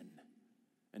sneaking in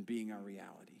and being our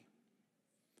reality.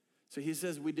 So he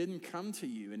says we didn't come to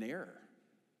you in error.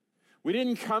 We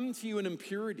didn't come to you in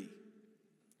impurity.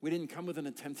 We didn't come with an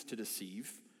attempt to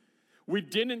deceive. We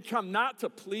didn't come not to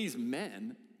please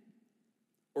men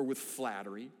or with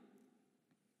flattery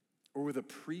or with a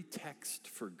pretext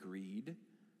for greed.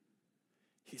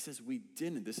 He says we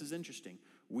didn't, this is interesting,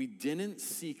 we didn't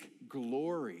seek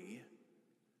glory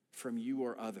from you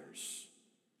or others.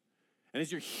 And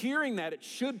as you're hearing that, it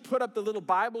should put up the little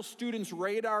Bible student's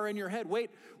radar in your head. Wait,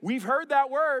 we've heard that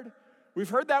word. We've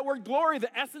heard that word glory,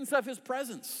 the essence of his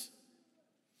presence.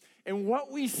 And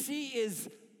what we see is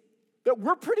that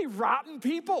we're pretty rotten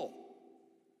people.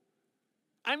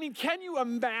 I mean, can you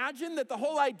imagine that the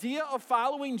whole idea of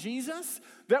following Jesus,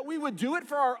 that we would do it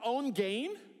for our own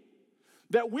gain?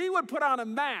 That we would put on a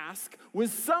mask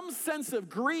with some sense of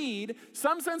greed,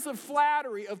 some sense of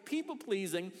flattery, of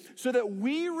people-pleasing, so that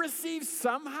we receive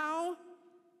somehow,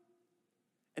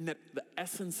 and that the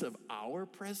essence of our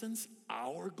presence,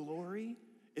 our glory,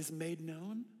 is made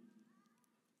known?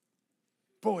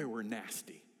 Boy, we're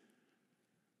nasty.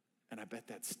 And I bet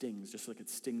that stings, just like it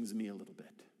stings me a little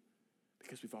bit,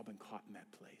 because we've all been caught in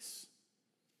that place.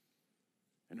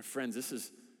 And friends,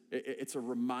 it's a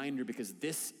reminder, because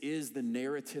this is the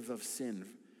narrative of sin.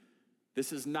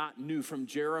 This is not new. From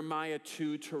Jeremiah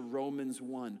 2 to Romans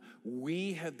 1,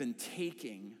 we have been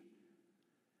taking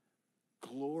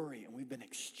glory and we've been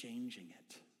exchanging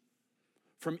it.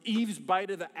 From Eve's bite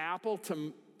of the apple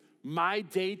to my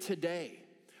day today,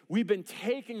 we've been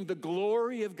taking the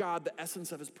glory of God, the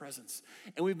essence of his presence,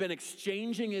 and we've been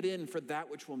exchanging it in for that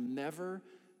which will never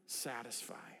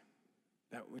satisfy,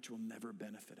 that which will never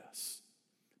benefit us,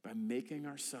 by making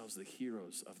ourselves the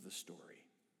heroes of the story,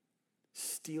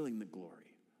 stealing the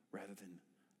glory rather than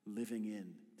living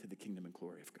in to the kingdom and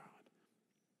glory of God.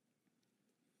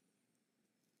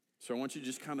 So I want you to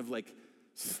just kind of like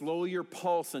slow your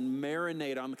pulse and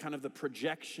marinate on kind of the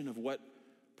projection of what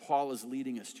Paul is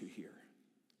leading us to here.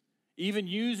 Even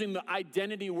using the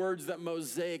identity words that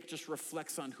Mosaic just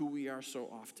reflects on who we are so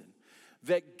often.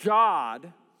 That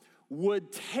God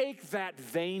would take that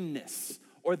vainness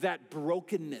or that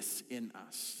brokenness in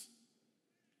us.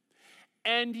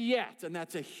 And yet, and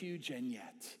that's a huge and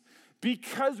yet,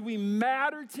 because we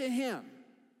matter to him,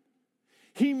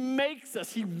 he makes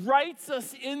us, he writes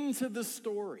us into the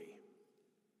story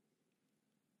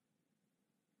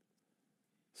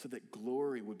so that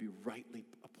glory would be rightly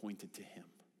appointed to him.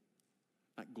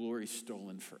 Not glory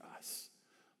stolen for us,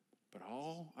 but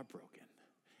all are broken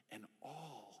and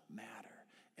all matter,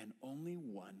 and only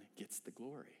one gets the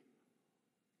glory.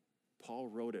 Paul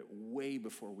wrote it way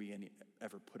before we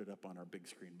ever put it up on our big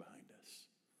screen behind us.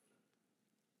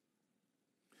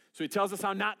 So he tells us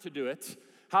how not to do it,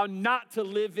 how not to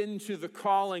live into the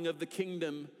calling of the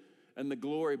kingdom and the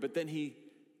glory, but then he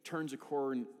turns a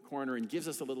corner and gives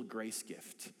us a little grace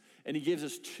gift. And he gives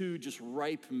us two just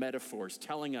ripe metaphors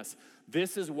telling us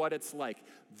this is what it's like.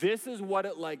 This is what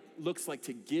it looks like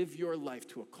to give your life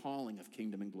to a calling of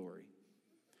kingdom and glory.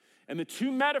 And the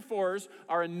two metaphors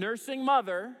are a nursing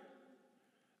mother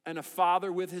and a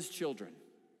father with his children.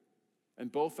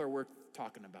 And both are worth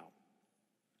talking about.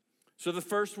 So the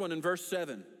first one in verse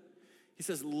 7, he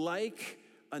says, like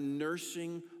a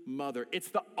nursing mother. It's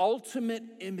the ultimate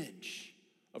image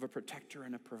of a protector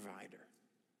and a provider.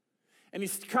 And he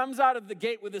comes out of the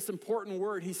gate with this important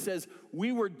word. He says,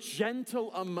 we were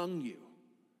gentle among you.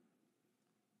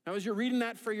 Now, as you're reading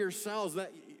that for yourselves,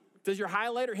 does your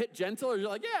highlighter hit gentle? Or you're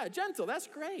like, yeah, gentle, that's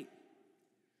great.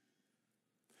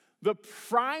 The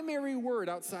primary word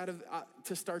outside of,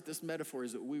 to start this metaphor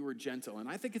is that we were gentle. And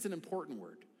I think it's an important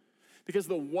word. Because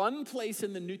the one place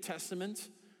in the New Testament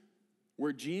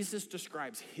where Jesus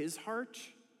describes his heart,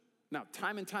 now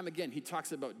time and time again, he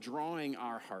talks about drawing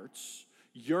our hearts,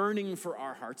 yearning for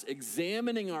our hearts,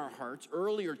 examining our hearts,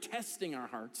 earlier testing our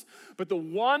hearts. But the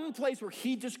one place where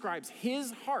he describes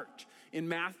his heart in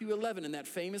Matthew 11, in that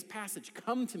famous passage,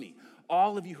 come to me,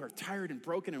 all of you who are tired and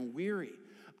broken and weary.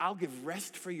 I'll give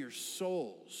rest for your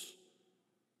souls.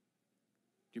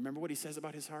 Do you remember what he says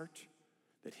about his heart?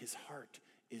 That his heart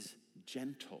is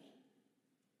gentle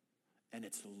and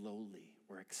it's lowly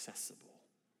or accessible.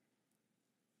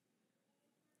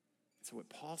 So what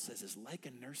Paul says is like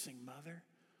a nursing mother,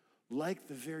 like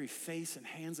the very face and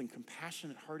hands and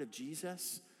compassionate heart of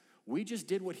Jesus, we just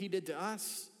did what he did to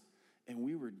us, and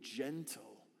we were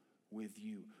gentle with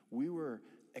you. We were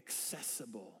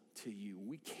accessible to you.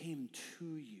 We came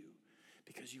to you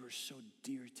because you were so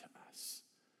dear to us.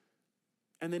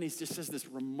 And then he just says this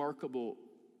remarkable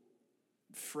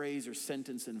phrase or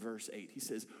sentence in verse 8. He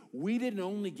says, we didn't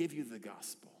only give you the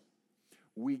gospel,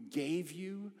 we gave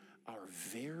you our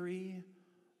very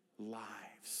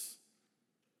lives.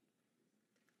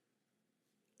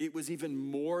 It was even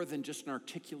more than just an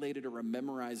articulated or a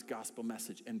memorized gospel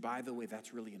message. And by the way,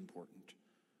 that's really important.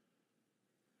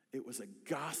 It was a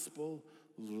gospel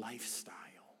lifestyle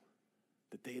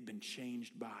that they had been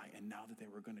changed by, and now that they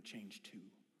were going to change too.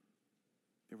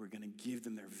 They were going to give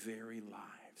them their very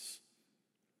lives.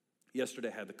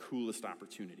 Yesterday I had the coolest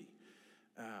opportunity.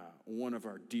 One of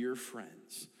our dear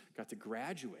friends got to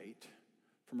graduate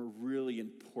from a really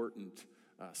important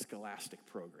scholastic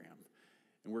program.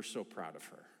 And we're so proud of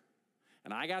her.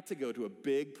 And I got to go to a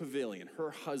big pavilion.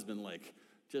 Her husband,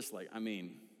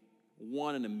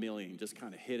 one in a million, just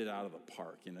kind of hit it out of the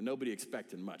park. Nobody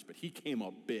expected much, but he came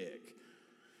up big.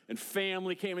 And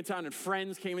family came in town, and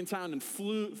friends came in town, and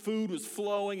food was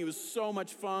flowing. It was so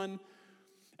much fun.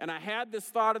 And I had this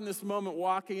thought in this moment,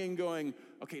 walking and going,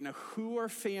 okay, now who are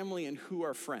family and who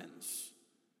are friends?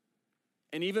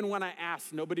 And even when I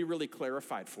asked, nobody really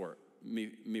clarified for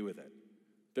me with it.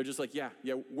 They're just like, yeah,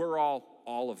 we're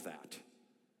all of that.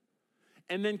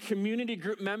 And then community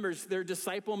group members, their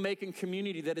disciple-making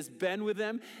community that has been with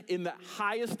them in the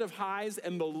highest of highs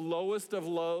and the lowest of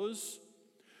lows.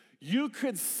 You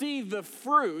could see the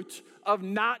fruit of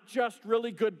not just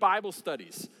really good Bible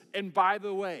studies. And by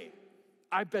the way,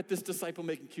 I bet this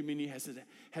disciple-making community has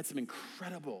had some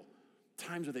incredible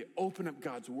times where they open up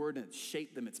God's word and it's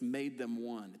shaped them, it's made them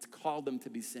one, it's called them to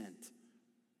be sent.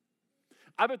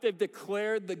 I bet they've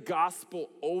declared the gospel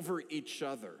over each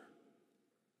other.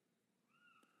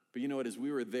 But you know what, as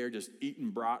we were there just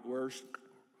eating bratwurst,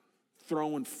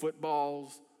 throwing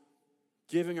footballs,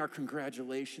 giving our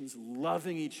congratulations,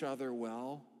 loving each other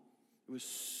well, it was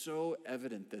so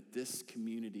evident that this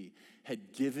community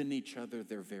had given each other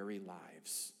their very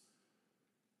lives.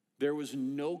 There was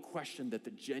no question that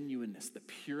the genuineness, the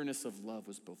pureness of love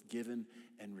was both given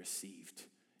and received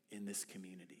in this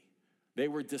community. They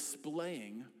were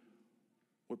displaying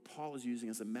what Paul is using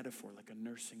as a metaphor, like a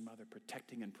nursing mother,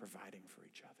 protecting and providing for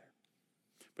each other.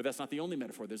 But that's not the only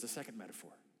metaphor. There's a second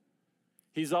metaphor.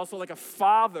 He's also like a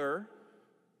father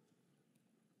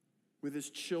with his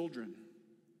children.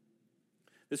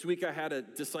 This week I had a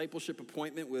discipleship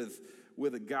appointment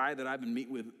with a guy that I've been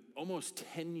meeting with almost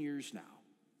 10 years now.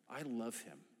 I love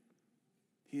him.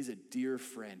 He's a dear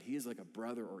friend. He is like a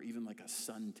brother or even like a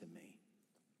son to me.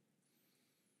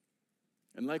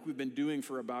 And like we've been doing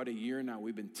for about a year now,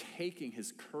 we've been taking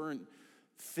his current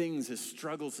things, his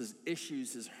struggles, his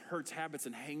issues, his hurts, habits,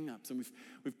 and hang-ups, and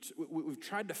we've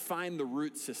tried to find the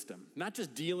root system, not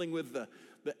just dealing with the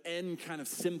end kind of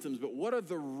symptoms, but what are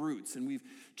the roots? And we've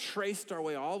traced our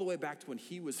way all the way back to when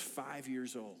he was 5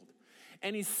 years old.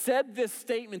 And he said this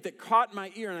statement that caught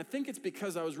my ear, and I think it's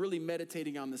because I was really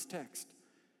meditating on this text.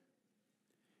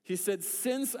 He said,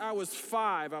 since I was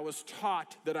 5, I was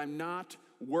taught that I'm not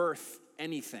worth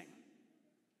anything.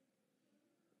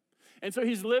 And so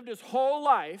he's lived his whole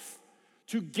life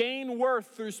to gain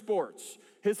worth through sports.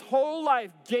 His whole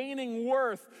life gaining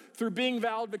worth through being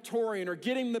valedictorian or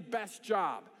getting the best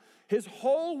job. His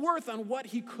whole worth on what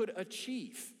he could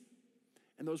achieve.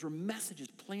 And those were messages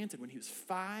planted when he was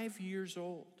 5 years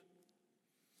old.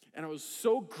 And I was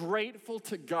so grateful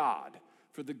to God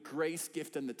for the grace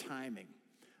gift and the timing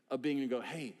of being able to go,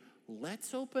 hey,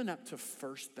 let's open up to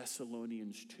 1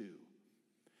 Thessalonians 2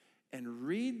 and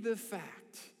read the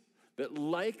fact that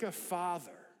like a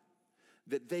father,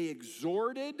 that they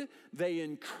exhorted, they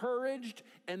encouraged,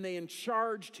 and they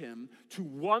charged him to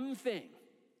one thing.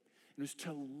 It was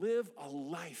to live a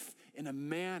life in a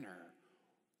manner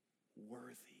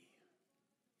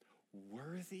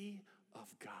worthy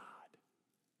of God.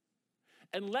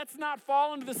 And let's not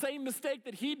fall into the same mistake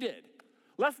that he did.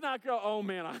 Let's not go, oh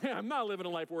man, I'm not living a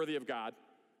life worthy of God.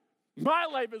 My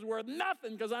life is worth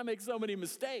nothing because I make so many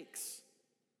mistakes.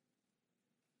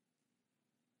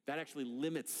 That actually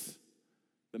limits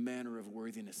the manner of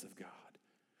worthiness of God.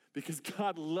 Because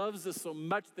God loves us so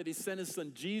much that he sent his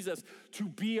son Jesus to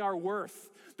be our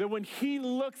worth. That when he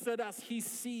looks at us, he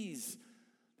sees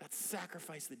that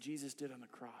sacrifice that Jesus did on the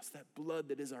cross, that blood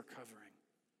that is our covering.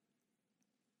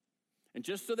 And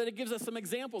just so that it gives us some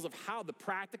examples of how, the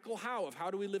practical how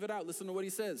do we live it out? Listen to what he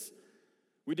says.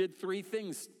 We did 3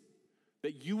 things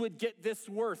that you would get this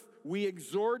worth. We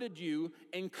exhorted you,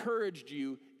 encouraged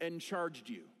you, and charged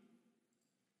you.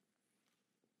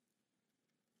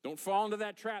 Don't fall into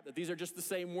that trap that these are just the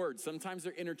same words. Sometimes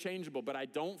they're interchangeable, but I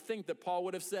don't think that Paul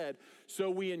would have said, so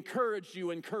we encouraged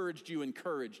you, encouraged you,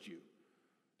 encouraged you.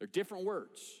 They're different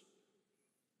words.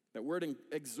 That word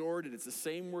exhorted, it's the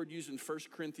same word used in 1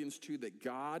 Corinthians 2, that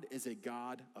God is a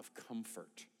God of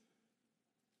comfort.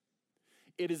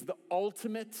 It is the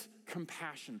ultimate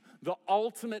compassion, the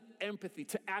ultimate empathy,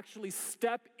 to actually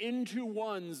step into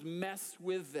one's mess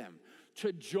with them,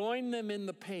 to join them in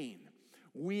the pain.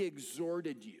 We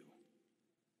exhorted you.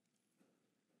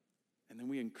 And then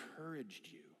we encouraged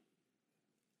you.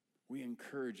 We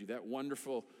encourage you. That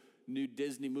wonderful new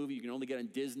Disney movie you can only get on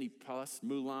Disney Plus,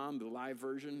 Mulan, the live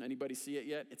version. Anybody see it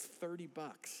yet? It's $30.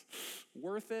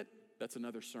 Worth it? That's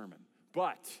another sermon.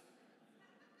 But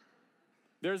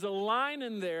there's a line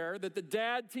in there that the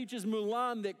dad teaches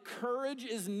Mulan that courage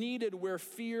is needed where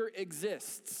fear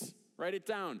exists. Write it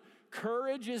down.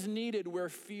 Courage is needed where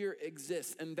fear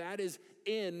exists, and that is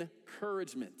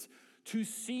encouragement. To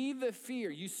see the fear,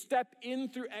 you step in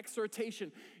through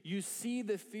exhortation, you see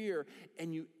the fear,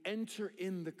 and you enter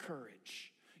in the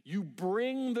courage. You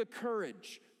bring the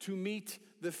courage to meet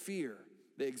the fear.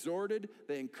 They exhorted,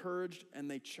 they encouraged, and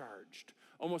they charged.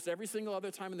 Almost every single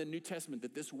other time in the New Testament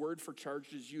that this word for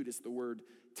charged is used, it's the word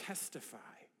testify.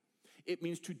 It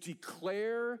means to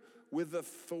declare with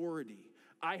authority.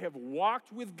 I have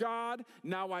walked with God,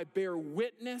 now I bear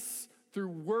witness through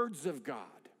words of God.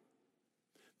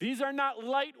 These are not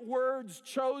light words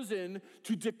chosen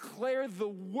to declare the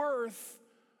worth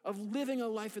of living a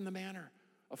life in the manner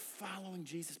of following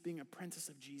Jesus, being an apprentice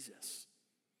of Jesus.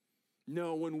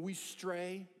 No, when we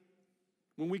stray,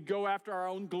 when we go after our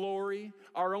own glory,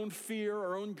 our own fear,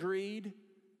 our own greed,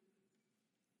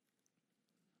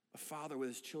 a father with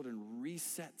his children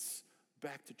resets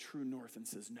back to true north and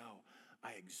says, no,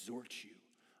 I exhort you,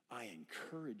 I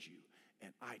encourage you,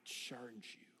 and I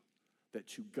charge you that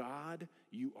to God,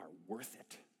 you are worth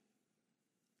it.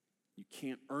 You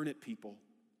can't earn it, people.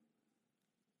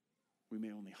 We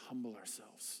may only humble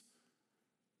ourselves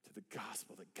to the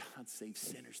gospel that God saves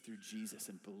sinners through Jesus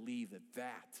and believe that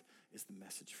that is the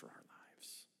message for our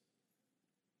lives.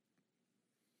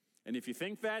 And if you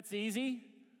think that's easy,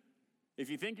 if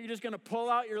you think you're just going to pull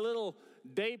out your little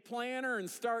day planner and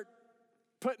start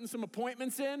putting some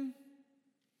appointments in,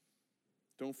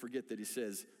 don't forget that he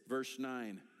says, verse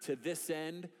 9, to this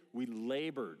end we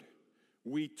labored,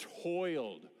 we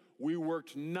toiled, we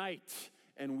worked night,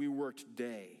 and we worked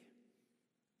day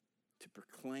to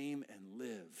proclaim and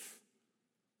live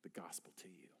the gospel to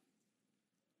you.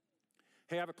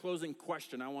 Hey, I have a closing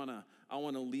question I want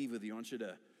to leave with you. I want you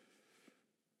to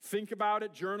think about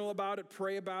it, journal about it,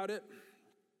 pray about it.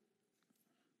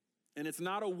 And it's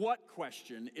not a what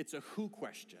question, it's a who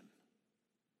question.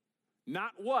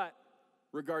 Not what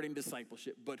regarding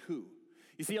discipleship, but who.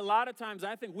 You see, a lot of times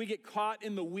I think we get caught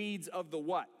in the weeds of the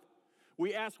what.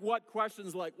 We ask what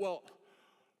questions like, well,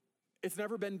 it's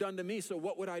never been done to me, so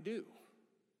what would I do?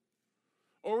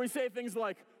 Or we say things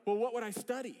like, well, what would I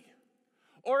study?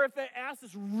 Or if they ask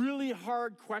this really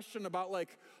hard question about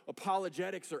like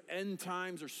apologetics or end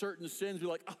times or certain sins, we're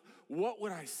like, oh, what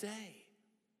would I say?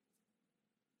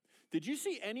 Did you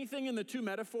see anything in the two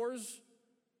metaphors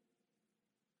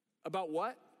about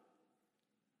what?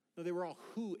 No, they were all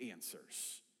who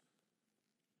answers.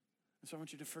 And so I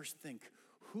want you to first think,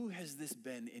 who has this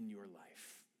been in your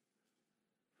life?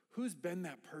 Who's been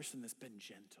that person that's been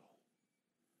gentle?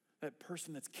 That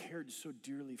person that's cared so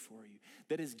dearly for you,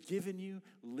 that has given you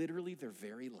literally their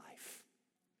very life.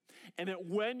 And that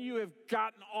when you have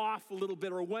gotten off a little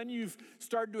bit, or when you've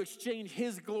started to exchange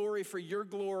his glory for your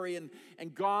glory and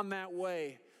gone that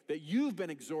way, that you've been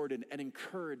exhorted and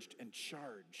encouraged and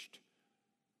charged,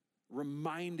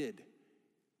 reminded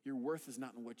your worth is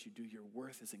not in what you do, your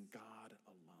worth is in God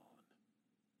alone.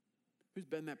 Who's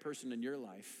been that person in your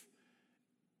life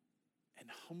and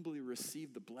humbly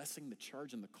received the blessing, the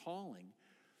charge, and the calling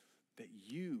that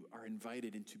you are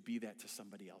invited in to be that to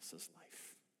somebody else's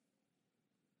life?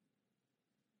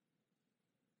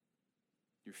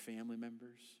 Your family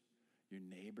members, your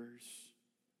neighbors,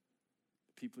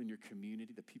 the people in your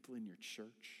community, the people in your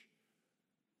church.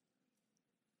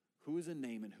 Who is a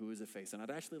name and who is a face? And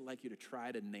I'd actually like you to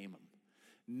try to name them.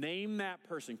 Name that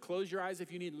person. Close your eyes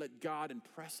if you need. Let God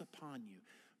impress upon you.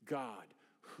 God,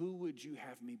 who would you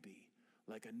have me be?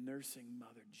 Like a nursing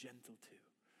mother, gentle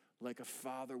to. Like a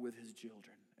father with his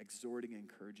children, exhorting,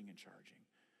 encouraging, and charging.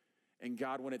 And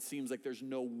God, when it seems like there's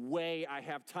no way I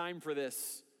have time for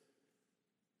this,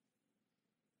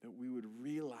 that we would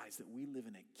realize that we live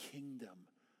in a kingdom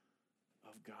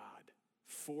of God,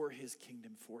 for his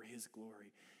kingdom, for his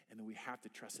glory, and that we have to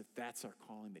trust that that's our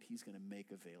calling, that he's going to make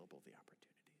available the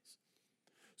opportunities.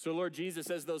 So Lord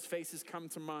Jesus, as those faces come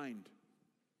to mind,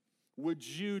 would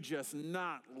you just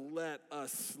not let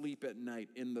us sleep at night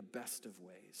in the best of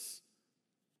ways,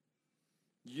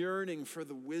 yearning for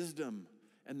the wisdom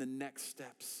and the next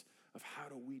steps of how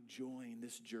do we join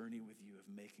this journey with you of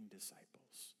making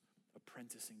disciples,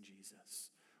 apprenticing Jesus,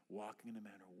 walking in a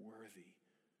manner worthy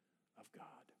of God.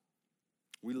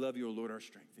 We love you, O Lord, our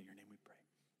strength. In your name we pray.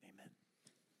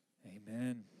 Amen.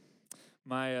 Amen.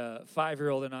 My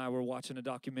 5-year-old and I were watching a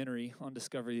documentary on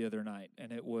Discovery the other night,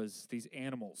 and it was these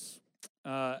animals.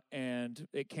 And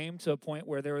it came to a point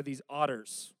where there were these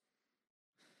otters.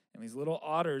 And these little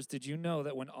otters, did you know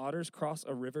that when otters cross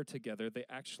a river together, they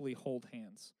actually hold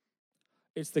hands?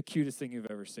 It's the cutest thing you've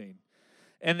ever seen.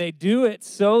 And they do it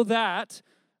so that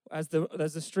as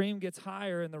the stream gets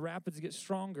higher and the rapids get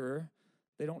stronger,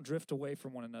 they don't drift away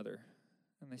from one another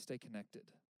and they stay connected.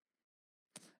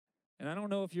 And I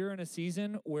don't know if you're in a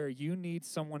season where you need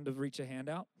someone to reach a hand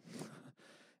out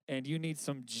and you need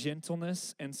some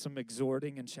gentleness and some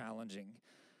exhorting and challenging.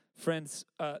 Friends,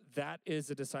 that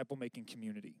is a disciple-making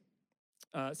community.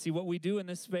 See, what we do in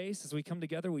this space is we come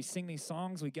together, we sing these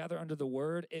songs, we gather under the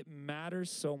word. It matters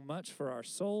so much for our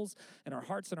souls and our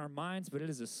hearts and our minds, but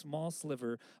it is a small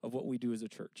sliver of what we do as a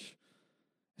church.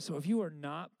 So if you are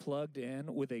not plugged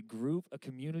in with a group, a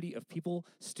community of people,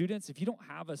 students, if you don't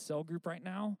have a cell group right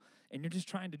now and you're just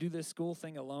trying to do this school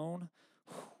thing alone,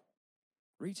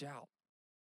 reach out.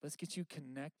 Let's get you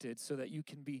connected so that you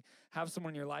can have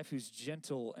someone in your life who's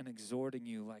gentle and exhorting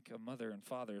you like a mother and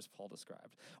father, as Paul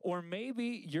described. Or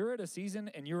maybe you're at a season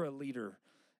and you're a leader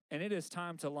and it is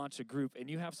time to launch a group and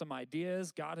you have some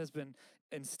ideas God has been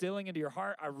instilling into your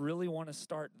heart. I really want to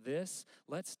start this.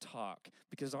 Let's talk,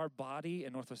 because our body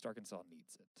in Northwest Arkansas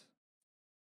needs it.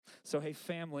 So, hey,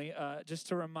 family, just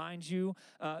to remind you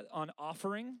on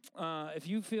offering, if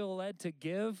you feel led to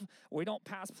give, we don't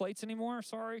pass plates anymore.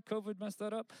 Sorry, COVID messed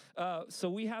that up. So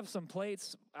we have some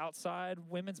plates outside,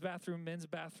 women's bathroom, men's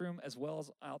bathroom, as well as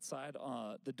outside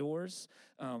the doors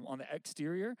on the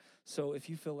exterior. So if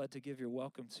you feel led to give, you're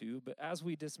welcome to. But as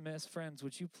we dismiss, friends,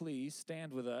 would you please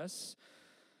stand with us?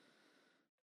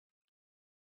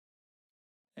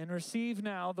 And receive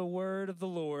now the word of the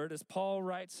Lord as Paul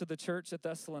writes to the church at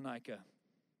Thessalonica.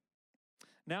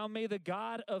 Now may the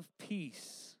God of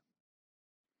peace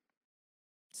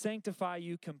sanctify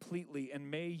you completely, and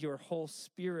may your whole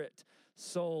spirit,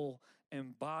 soul,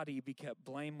 and body be kept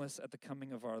blameless at the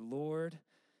coming of our Lord.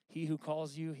 He who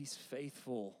calls you, he's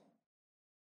faithful,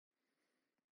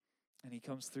 and he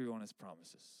comes through on his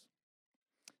promises.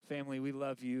 Family, we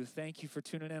love you. Thank you for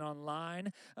tuning in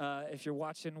online. If you're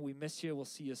watching, we miss you. We'll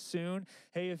see you soon.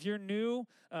 Hey, if you're new,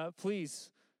 please,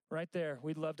 right there,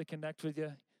 we'd love to connect with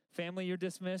you. Family, you're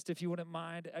dismissed. If you wouldn't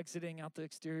mind exiting out the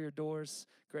exterior doors,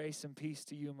 grace and peace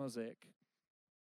to you, Mosaic.